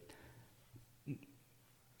perspective,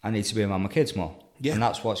 I need to be around my kids more. Yeah. And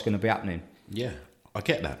that's what's going to be happening. Yeah, I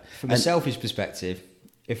get that. From a selfish perspective,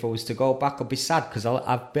 if I was to go back, I'd be sad because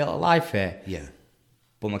I've built a life here. Yeah.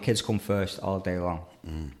 But my kids come first all day long.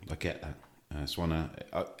 I get that.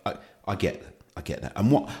 I get that. I get that.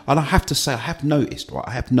 And I have to say, I have noticed,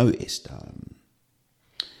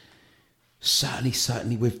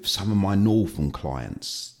 certainly with some of my northern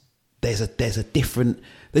clients, there's a different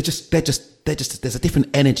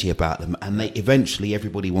energy about them, and they eventually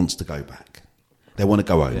everybody wants to go back. They want to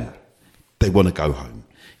go home. Yeah. They want to go home.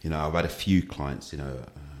 I've had a few clients.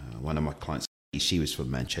 One of my clients, she was from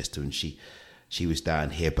Manchester, and she was down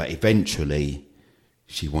here, but eventually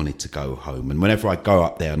she wanted to go home. And whenever I go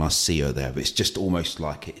up there and I see her there, it's just almost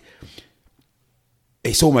like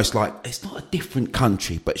it's almost like it's not a different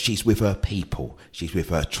country, but she's with her people. She's with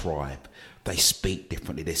her tribe. They speak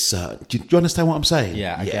differently. There's certain. Do you understand what I'm saying?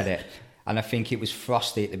 Yeah, I get it. And I think it was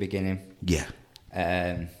frosty at the beginning. Yeah.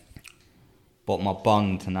 But my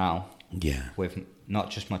bond now, with not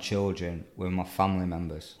just my children, with my family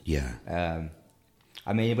members. Yeah.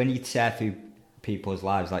 I mean, when you tear through people's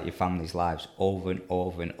lives, like your family's lives, over and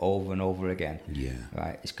over and over and over again,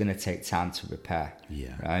 right, it's going to take time to repair.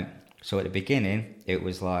 Yeah. Right? So at the beginning, it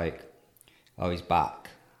was like, oh, he's back.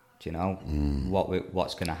 Do you know?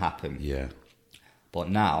 What's going to happen? Yeah. But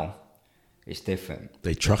now, it's different.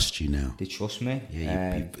 They trust you now. They trust me.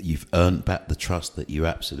 Yeah, you've earned back the trust that you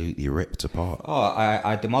absolutely ripped apart. Oh,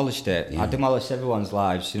 I demolished it. Yeah. I demolished everyone's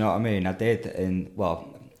lives. You know what I mean? I did, and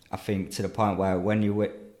well, I think to the point where when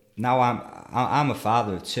you now I'm a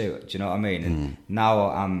father of two. Do you know what I mean? And now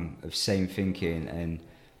I'm of same thinking, and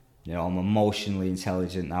you know I'm emotionally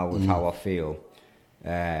intelligent now with how I feel.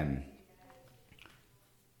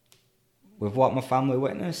 With what my family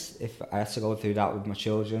witnessed, if I had to go through that with my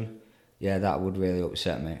children, yeah, that would really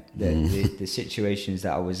upset me. The situations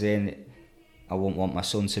that I was in, I wouldn't want my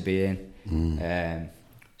son to be in.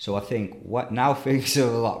 So I think now things are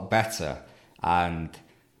a lot better, and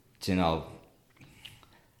you know,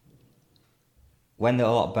 when they're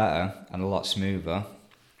a lot better and a lot smoother,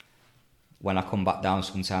 when I come back down,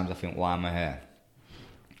 sometimes I think, why am I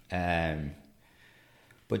here?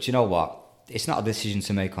 But you know what? It's not a decision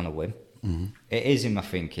to make on a whim. It is in my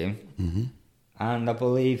thinking. And I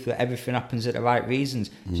believe that everything happens at the right reasons.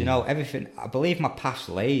 Do you know, everything, I believe my path's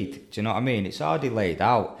laid. Do you know what I mean? It's already laid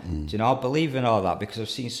out. Do you know, I believe in all that because I've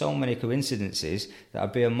seen so many coincidences that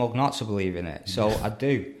I'd be a mug not to believe in it. So I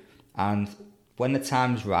do. And when the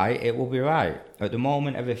time's right, it will be right. At the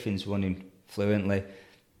moment, everything's running fluently.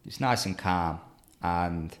 It's nice and calm.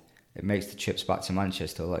 And it makes the trips back to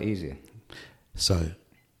Manchester a lot easier. So,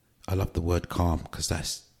 I love the word calm because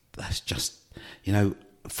that's just, you know,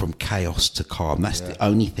 from chaos to calm. That's the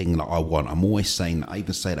only thing that I want. I'm always saying that. I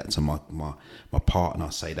even say that to my partner. I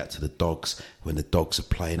say that to the dogs when the dogs are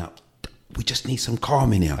playing up. We just need some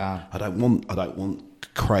calm in here. I don't want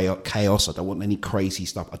chaos. I don't want any crazy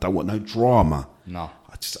stuff. I don't want no drama. No.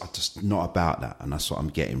 I just not about that, and that's what I'm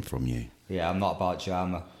getting from you. Yeah, I'm not about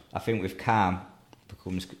drama. I think with calm,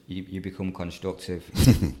 you become constructive.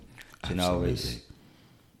 You know, it's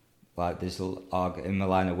like in my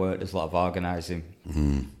line of work, there's a lot of organising,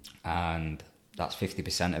 and that's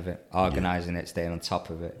 50% of it. Organising it, staying on top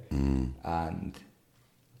of it, and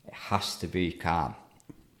it has to be calm.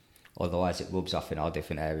 Otherwise, it rubs off in all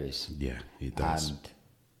different areas. Yeah, it does. And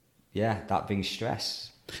yeah, that brings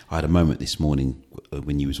stress. I had a moment this morning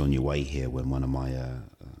when you was on your way here when one of my,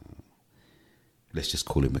 let's just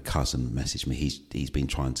call him a cousin, messaged me. He's been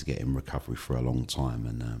trying to get in recovery for a long time,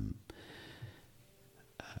 and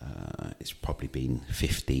it's probably been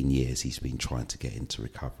 15 years he's been trying to get into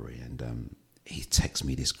recovery, and he texts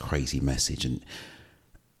me this crazy message, and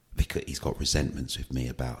because he's got resentments with me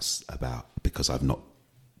about because I've not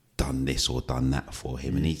done this or done that for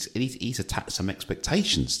him, and he's attached some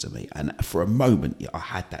expectations to me. And for a moment, I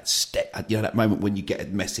had that that moment when you get a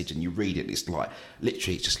message and you read it, it's like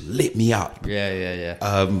literally it just lit me up. Yeah.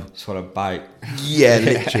 It's what a bite. Yeah,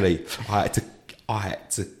 literally. I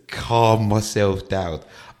had to calm myself down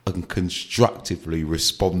and constructively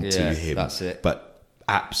respond to him. That's it. But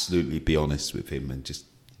absolutely be honest with him and just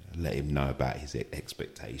let him know about his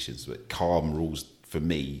expectations. But calm rules for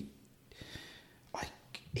me.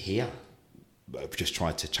 I've just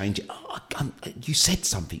tried to change it. You said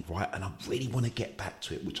something, right? And I really want to get back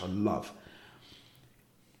to it, which I love.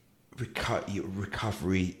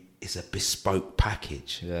 Recovery is a bespoke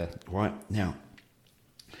package. Yeah. Right? Now,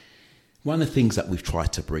 one of the things that we've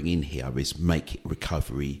tried to bring in here is make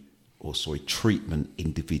treatment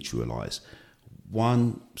individualised.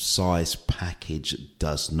 One size package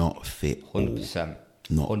does not fit all. 100%.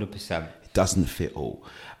 100%. It doesn't fit all.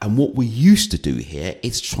 And what we used to do here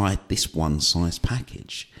is try this one size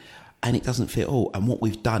package, and it doesn't fit all. And what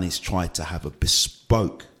we've done is try to have a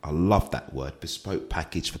bespoke, I love that word, bespoke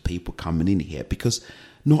package for people coming in here, because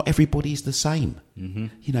not everybody is the same.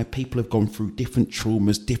 You know, people have gone through different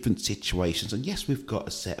traumas, different situations. And yes, we've got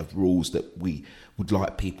a set of rules that we would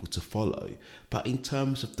like people to follow. But in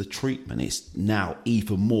terms of the treatment, it's now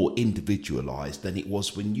even more individualised than it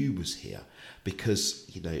was when you was here. Because,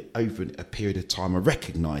 you know, over a period of time, I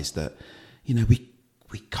recognised that, you know,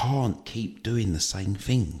 we can't keep doing the same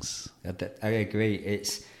things. I agree.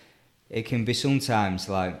 It can be sometimes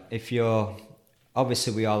like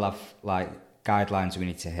obviously we all have like guidelines we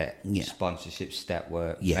need to hit. Yeah. Sponsorship, step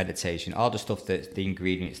work, meditation, all the stuff the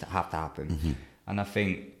ingredients that have to happen. And I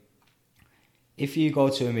think if you go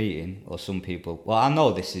to a meeting, or some people, well, I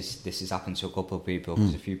know this has happened to a couple of people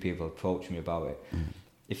because a few people approached me about it.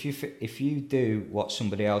 If you do what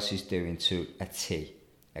somebody else is doing to a T,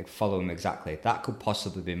 like follow them exactly, that could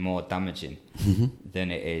possibly be more damaging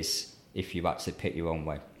than it is if you actually pick your own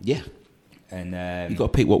way. Yeah. And you've got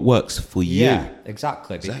to pick what works for you. Yeah,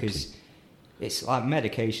 exactly. Because it's like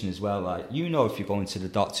medication as well. Like, you know, if you're going to the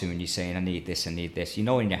doctor and you're saying, I need this, you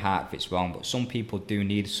know in your heart if it's wrong, but some people do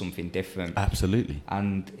need something different. Absolutely.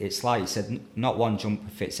 And it's like you said, not one jumper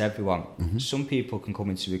fits everyone. Some people can come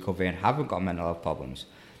into recovery and haven't got mental health problems.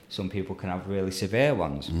 Some people can have really severe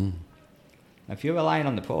ones. If you're relying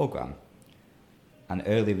on the program and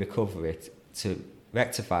early recovery to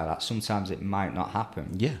rectify that, sometimes it might not happen.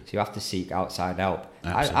 Yeah. So you have to seek outside help.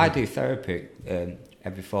 Absolutely. I do therapy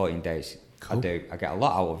every 14 days. Cool. I get a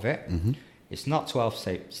lot out of it. It's not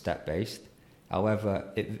 12-step based.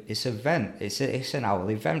 However, it's an event. It's an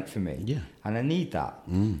hourly event for me. Yeah. And I need that.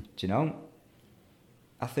 Do you know?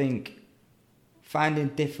 I think finding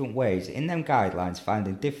different ways, in them guidelines,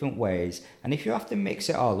 finding different ways. And if you have to mix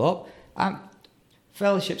it all up,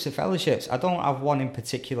 fellowships are fellowships. I don't have one in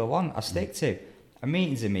particular one I stick to. A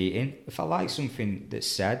meeting's a meeting. If I like something that's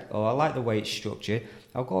said, or I like the way it's structured,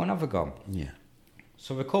 I'll go and have a go. Yeah.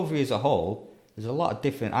 So recovery as a whole, there's a lot of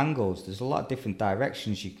different angles. There's a lot of different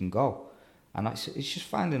directions you can go. And it's just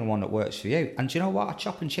finding the one that works for you. And do you know what? I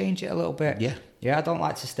chop and change it a little bit. Yeah. Yeah, I don't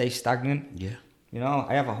like to stay stagnant. Yeah. You know,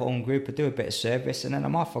 I have a home group, I do a bit of service, and then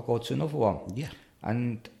I'm off. I go to another one. Yeah.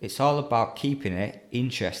 And it's all about keeping it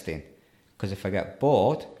interesting. Because if I get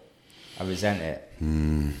bored, I resent it.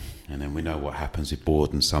 And then we know what happens with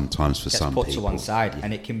boredom sometimes for some people. Gets put to one side,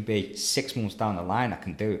 and it can be 6 months down the line. I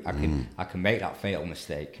can make that fatal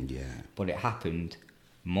mistake. Yeah. But it happened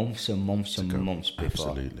months and months and months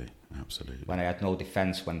before. Absolutely. When I had no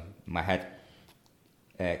defence, when my head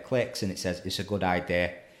clicks and it says it's a good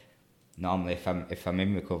idea. Normally, if I'm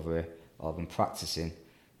in recovery or I'm practicing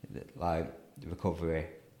like recovery,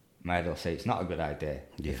 my head will say it's not a good idea.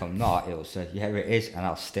 Yeah. If I'm not, it'll say yeah, it is, and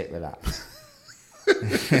I'll stick with that.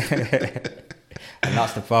 And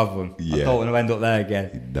that's the problem. Yeah. I don't want to end up there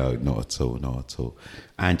again. No, not at all.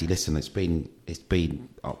 Andy, listen, it's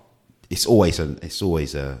always an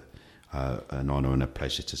honour and a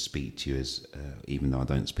pleasure to speak to you. As even though I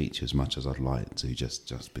don't speak to you as much as I'd like to,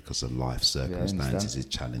 just because of life circumstances, its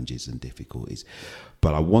challenges and difficulties.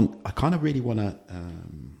 But I kind of really want to.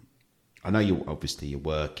 I know you're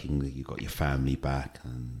working, you've got your family back,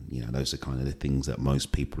 and you know those are kind of the things that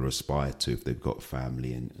most people aspire to if they've got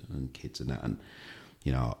family and kids and that. And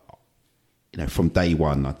you know, from day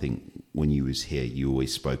one, I think when you was here, you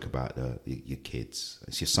always spoke about your kids.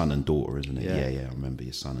 It's your son and daughter, isn't it? Yeah. I remember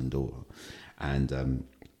your son and daughter, and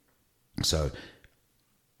so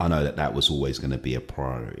I know that was always going to be a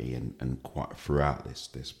priority, and quite throughout this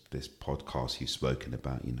podcast, you've spoken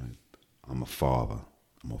about, you know, I'm a father.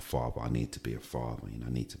 I need to be a father. You know,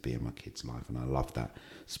 I need to be in my kid's life, and I love that,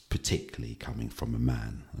 particularly coming from a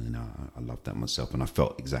man. You know, I love that myself, and I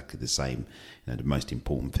felt exactly the same. You know, the most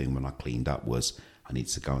important thing when I cleaned up was I need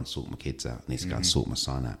to go and sort my kids out. I need to go and sort my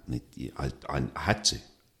son out. And I had to,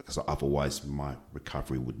 because otherwise my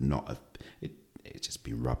recovery would not have. It's just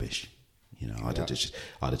been rubbish. You know, I'd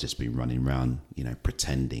have just been running around, you know,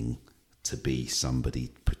 pretending to be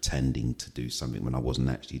somebody, pretending to do something when I wasn't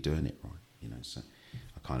actually doing it right. You know, so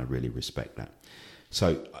I kind of really respect that.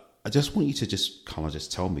 So I just want you to just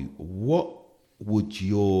tell me, what would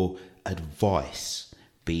your advice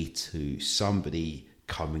be to somebody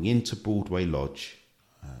coming into Broadway Lodge,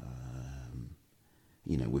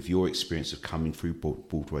 you know, with your experience of coming through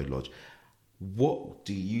Broadway Lodge? What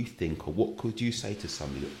do you think, or what could you say to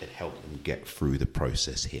somebody that helped them get through the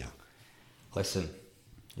process here? Listen.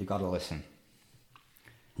 You got to listen.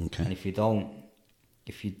 Okay. And if you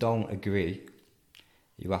don't agree,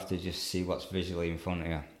 you have to just see what's visually in front of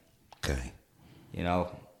you. Okay. You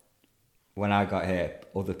know, when I got here,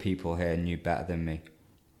 other people here knew better than me.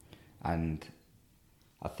 And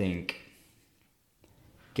I think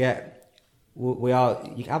you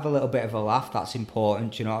have a little bit of a laugh, that's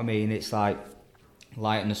important, you know what I mean? It's like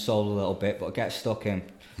lighten the soul a little bit, but get stuck in.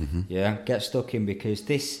 Mm-hmm. Yeah, get stuck in, because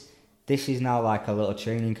this is now like a little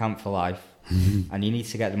training camp for life, and you need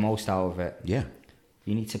to get the most out of it. Yeah.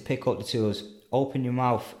 You need to pick up the tools, open your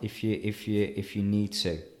mouth if you need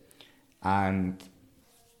to, and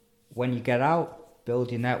when you get out,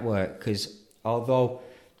 build your network. Because although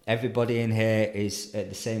everybody in here is at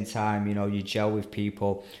the same time, you know, you gel with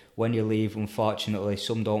people. When you leave, unfortunately,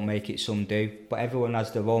 some don't make it, some do. But everyone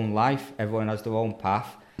has their own life, everyone has their own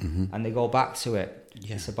path, and they go back to it.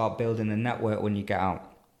 Yeah. It's about building a network when you get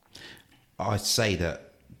out. I'd say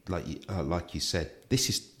that like you said, this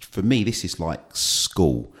is for me. This is like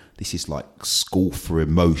school. This is like school for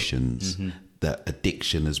emotions that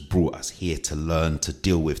addiction has brought us here to learn, to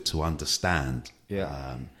deal with, to understand.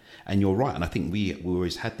 Yeah. And you're right. And I think we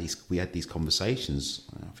always had these conversations.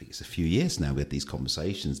 I think it's a few years now. We had these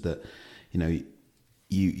conversations that, you know,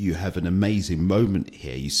 you have an amazing moment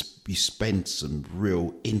here. You spend some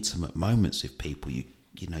real intimate moments with people.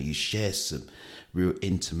 You share some real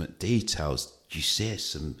intimate details. You share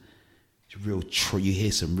some you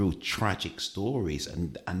hear some real tragic stories,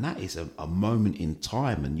 and that is a moment in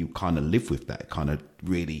time, and you kind of live with that. It kind of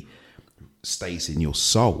really stays in your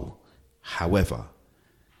soul. However,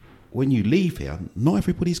 when you leave here, not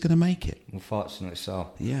everybody's going to make it. Unfortunately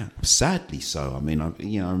so. Yeah, sadly so. I mean, I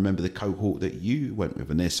remember the cohort that you went with,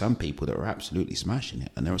 and there's some people that are absolutely smashing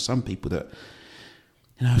it, and there are some people that,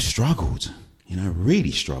 struggled,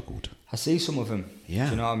 really struggled. I see some of them. Yeah.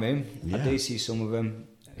 Do you know what I mean? Yeah. I do see some of them,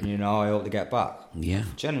 and I hope to get back. Yeah.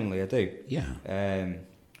 Genuinely, I do. Yeah.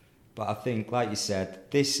 But I think, like you said,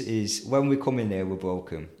 this is, when we come in here, we're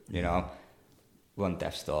broken, we're on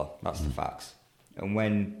death's door. That's the facts. And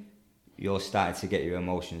when you're starting to get your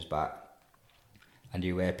emotions back, and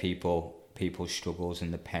you hear people's struggles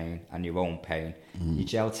and the pain and your own pain, you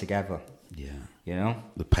gel together. Yeah.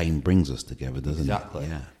 The pain brings us together, doesn't it? Exactly.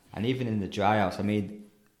 Yeah. And even in the dry house, I mean,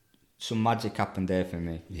 some magic happened there for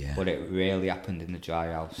me. Yeah. But it really happened in the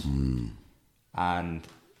dry house. And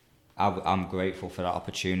I'm grateful for that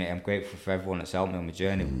opportunity. I'm grateful for everyone that's helped me on my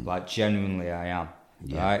journey. Like, genuinely, I am.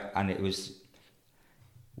 Yeah. Right? And it was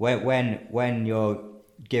when you're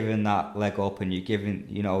given that leg up, and you're giving,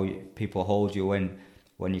 people hold you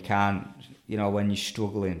when you can't, when you're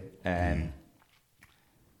struggling,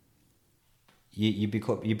 you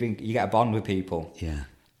get a bond with people. Yeah.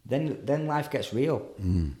 Then life gets real.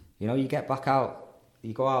 You get back out,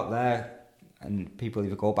 you go out there, and people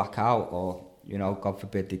either go back out or, God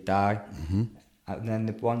forbid, they die. And then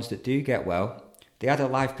the ones that do get well, they had a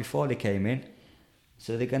life before they came in,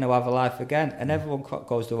 so they're going to have a life again, and everyone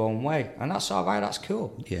goes their own way, and that's all right, that's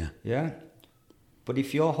cool. Yeah. But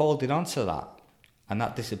if you're holding on to that, and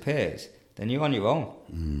that disappears, then you're on your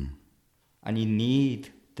own. And you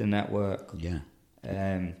need the network. Yeah.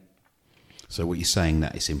 So what you're saying,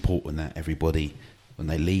 that it's important that everybody, when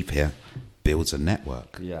they leave here, builds a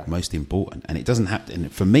network. Yeah. Most important. And it doesn't have to,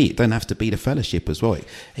 and for me, it doesn't have to be the fellowship as well.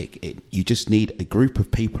 You just need a group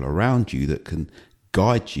of people around you that can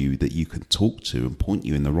guide you, that you can talk to and point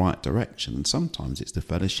you in the right direction. And sometimes it's the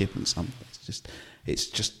fellowship, and sometimes it's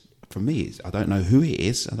just for me, I don't know who it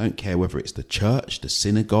is. I don't care whether it's the church, the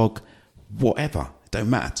synagogue, whatever. It don't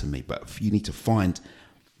matter to me. But you need to find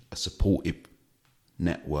a supportive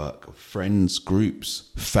network of friends, groups,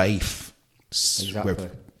 faith,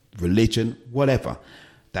 religion, whatever,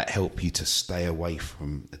 that help you to stay away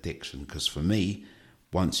from addiction. Because for me,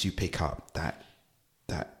 once you pick up that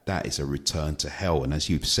is a return to hell. And as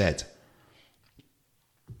you've said,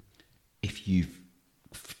 if you've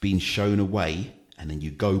been shown a way and then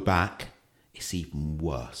you go back, it's even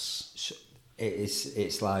worse.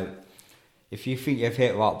 It's like, if you think you've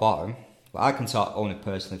hit rock bottom, well, I can talk only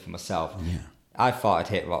personally for myself. Yeah. I thought I'd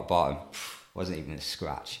hit rock bottom. Wasn't even a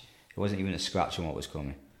scratch. It wasn't even a scratch on what was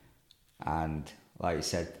coming. And like you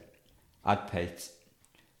said, I'd pay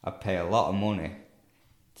a lot of money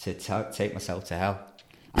to take myself to hell,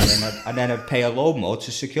 and then I'd pay a load more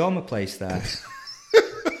to secure my place there.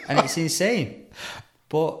 And it's insane.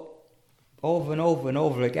 But over and over and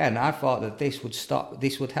over again, I thought that this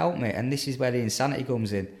would help me, and this is where the insanity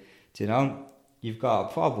comes in. Do you know? You've got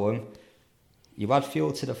a problem, you add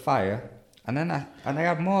fuel to the fire, and then I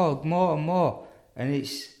had more and more, and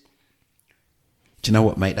it's... Do you know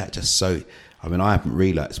what, mate? That just so... I mean, I haven't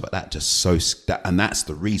realised, but that just so... and that's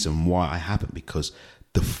the reason why I haven't, because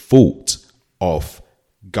the thought of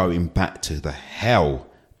going back to the hell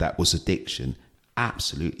that was addiction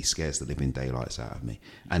absolutely scares the living daylights out of me.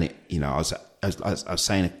 And it, I was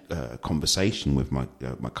saying a conversation with my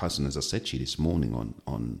cousin, as I said to you this morning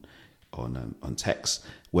on text,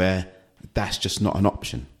 where that's just not an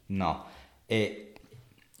option. No, it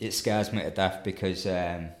scares me to death, because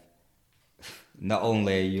not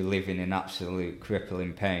only are you living in absolute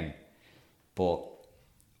crippling pain, but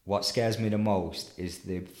what scares me the most is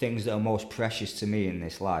the things that are most precious to me in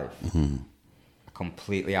this life are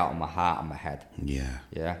completely out of my heart and my head. Yeah.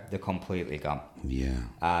 Yeah, they're completely gone. Yeah.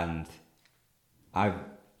 And I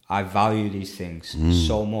value these things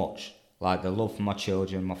so much, like the love for my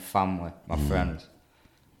children, my family, my friends.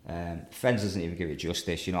 Friends doesn't even give it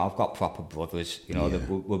justice. I've got proper brothers.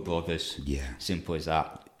 We're brothers. Yeah. Simple as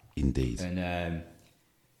that. Indeed.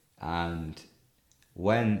 And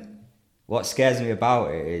when what scares me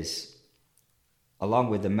about it is, along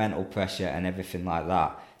with the mental pressure and everything like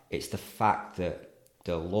that, it's the fact that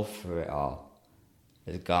the love for it all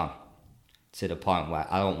is gone to the point where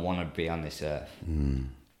I don't want to be on this earth.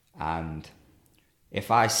 And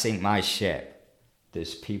if I sink my ship,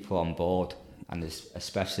 there's people on board, and there's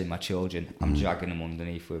especially my children, I'm dragging them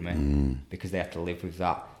underneath with me because they have to live with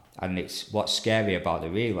that. And it's what's scary about the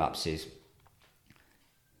relapse is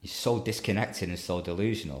you're so disconnected and so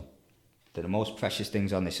delusional that the most precious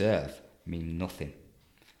things on this earth mean nothing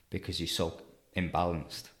because you're so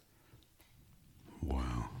imbalanced.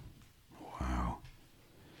 Wow.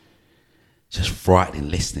 Just frightening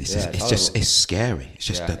listening. It's scary. It's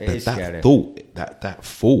just that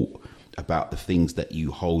thought about the things that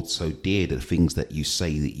you hold so dear, the things that you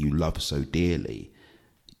say that you love so dearly,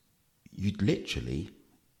 you literally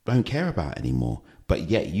don't care about anymore. But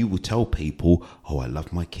yet you will tell people, oh, I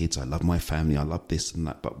love my kids, I love my family, I love this and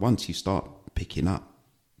that. But once you start picking up,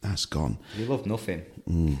 that's gone. You love nothing.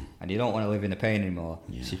 And you don't want to live in the pain anymore.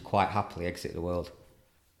 Yeah. So you quite happily exit the world.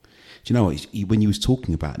 Do you know what? When you was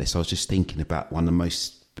talking about this, I was just thinking about one of the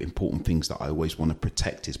most important things that I always want to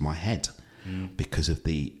protect is my head, because of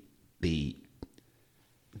the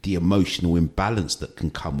emotional imbalance that can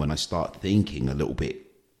come when I start thinking a little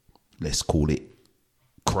bit, let's call it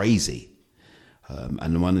crazy.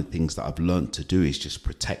 And one of the things that I've learned to do is just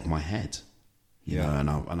protect my head. You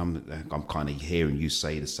know, and I'm kind of hearing you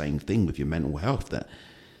say the same thing with your mental health, that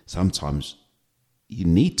sometimes you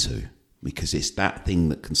need to, because it's that thing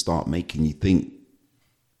that can start making you think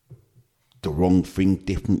the wrong thing,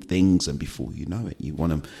 different things, and before you know it, you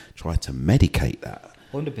want to try to medicate that.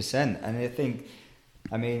 100%. And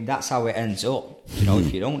I mean, that's how it ends up, you know,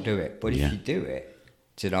 if you don't do it. But if you do it,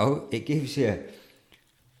 you know, it gives you,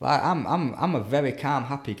 like, I'm a very calm,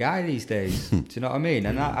 happy guy these days. Do you know what I mean?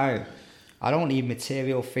 And I don't need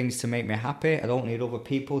material things to make me happy. I don't need other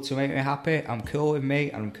people to make me happy. I'm cool with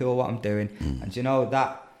me, and I'm cool with what I'm doing. And you know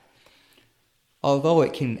that, although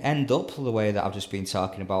it can end up the way that I've just been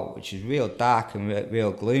talking about, which is real dark and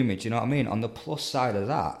real gloomy, do you know what I mean? On the plus side of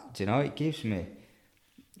that, do you know, it gives me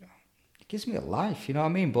a life, you know what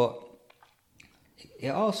I mean? But it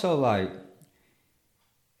also, like,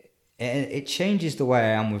 it changes the way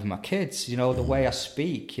I am with my kids, you know, the way I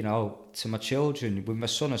speak, you know, to my children, with my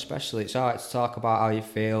son especially. It's all right to talk about how you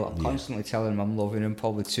feel. I'm constantly telling him I'm loving him,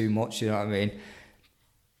 probably too much, you know what I mean?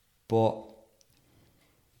 But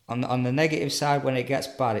on the negative side, when it gets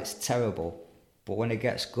bad, it's terrible. But when it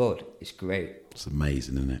gets good, it's great. It's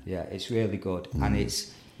amazing, isn't it? Yeah, it's really good. And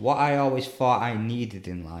it's what I always thought I needed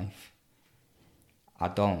in life. I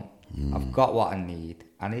don't. I've got what I need.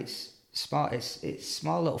 And it's small, it's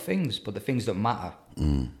small little things, but the things that matter.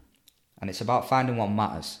 And it's about finding what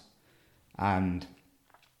matters. And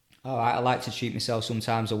all right, I like to treat myself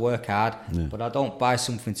sometimes. I work hard, but I don't buy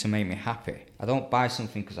something to make me happy. I don't buy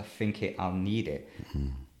something because I think I'll need it.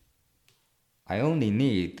 I only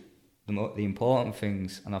need the important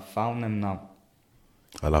things, and I've found them now.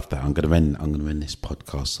 I love that. I'm gonna end this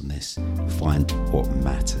podcast on this. Find what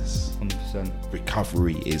matters. 100%.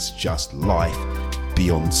 Recovery is just life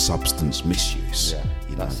beyond substance misuse. Yeah,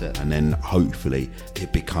 you know? that's it. And then hopefully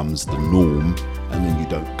it becomes the norm, and then you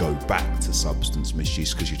don't go back to substance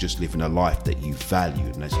misuse because you're just living a life that you value,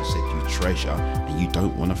 and as you said, you treasure, and you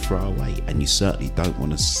don't want to throw away, and you certainly don't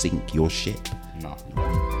want to sink your ship. No.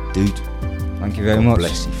 Dude, thank you very much.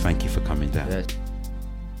 Bless you. Thank you for coming down. Yeah.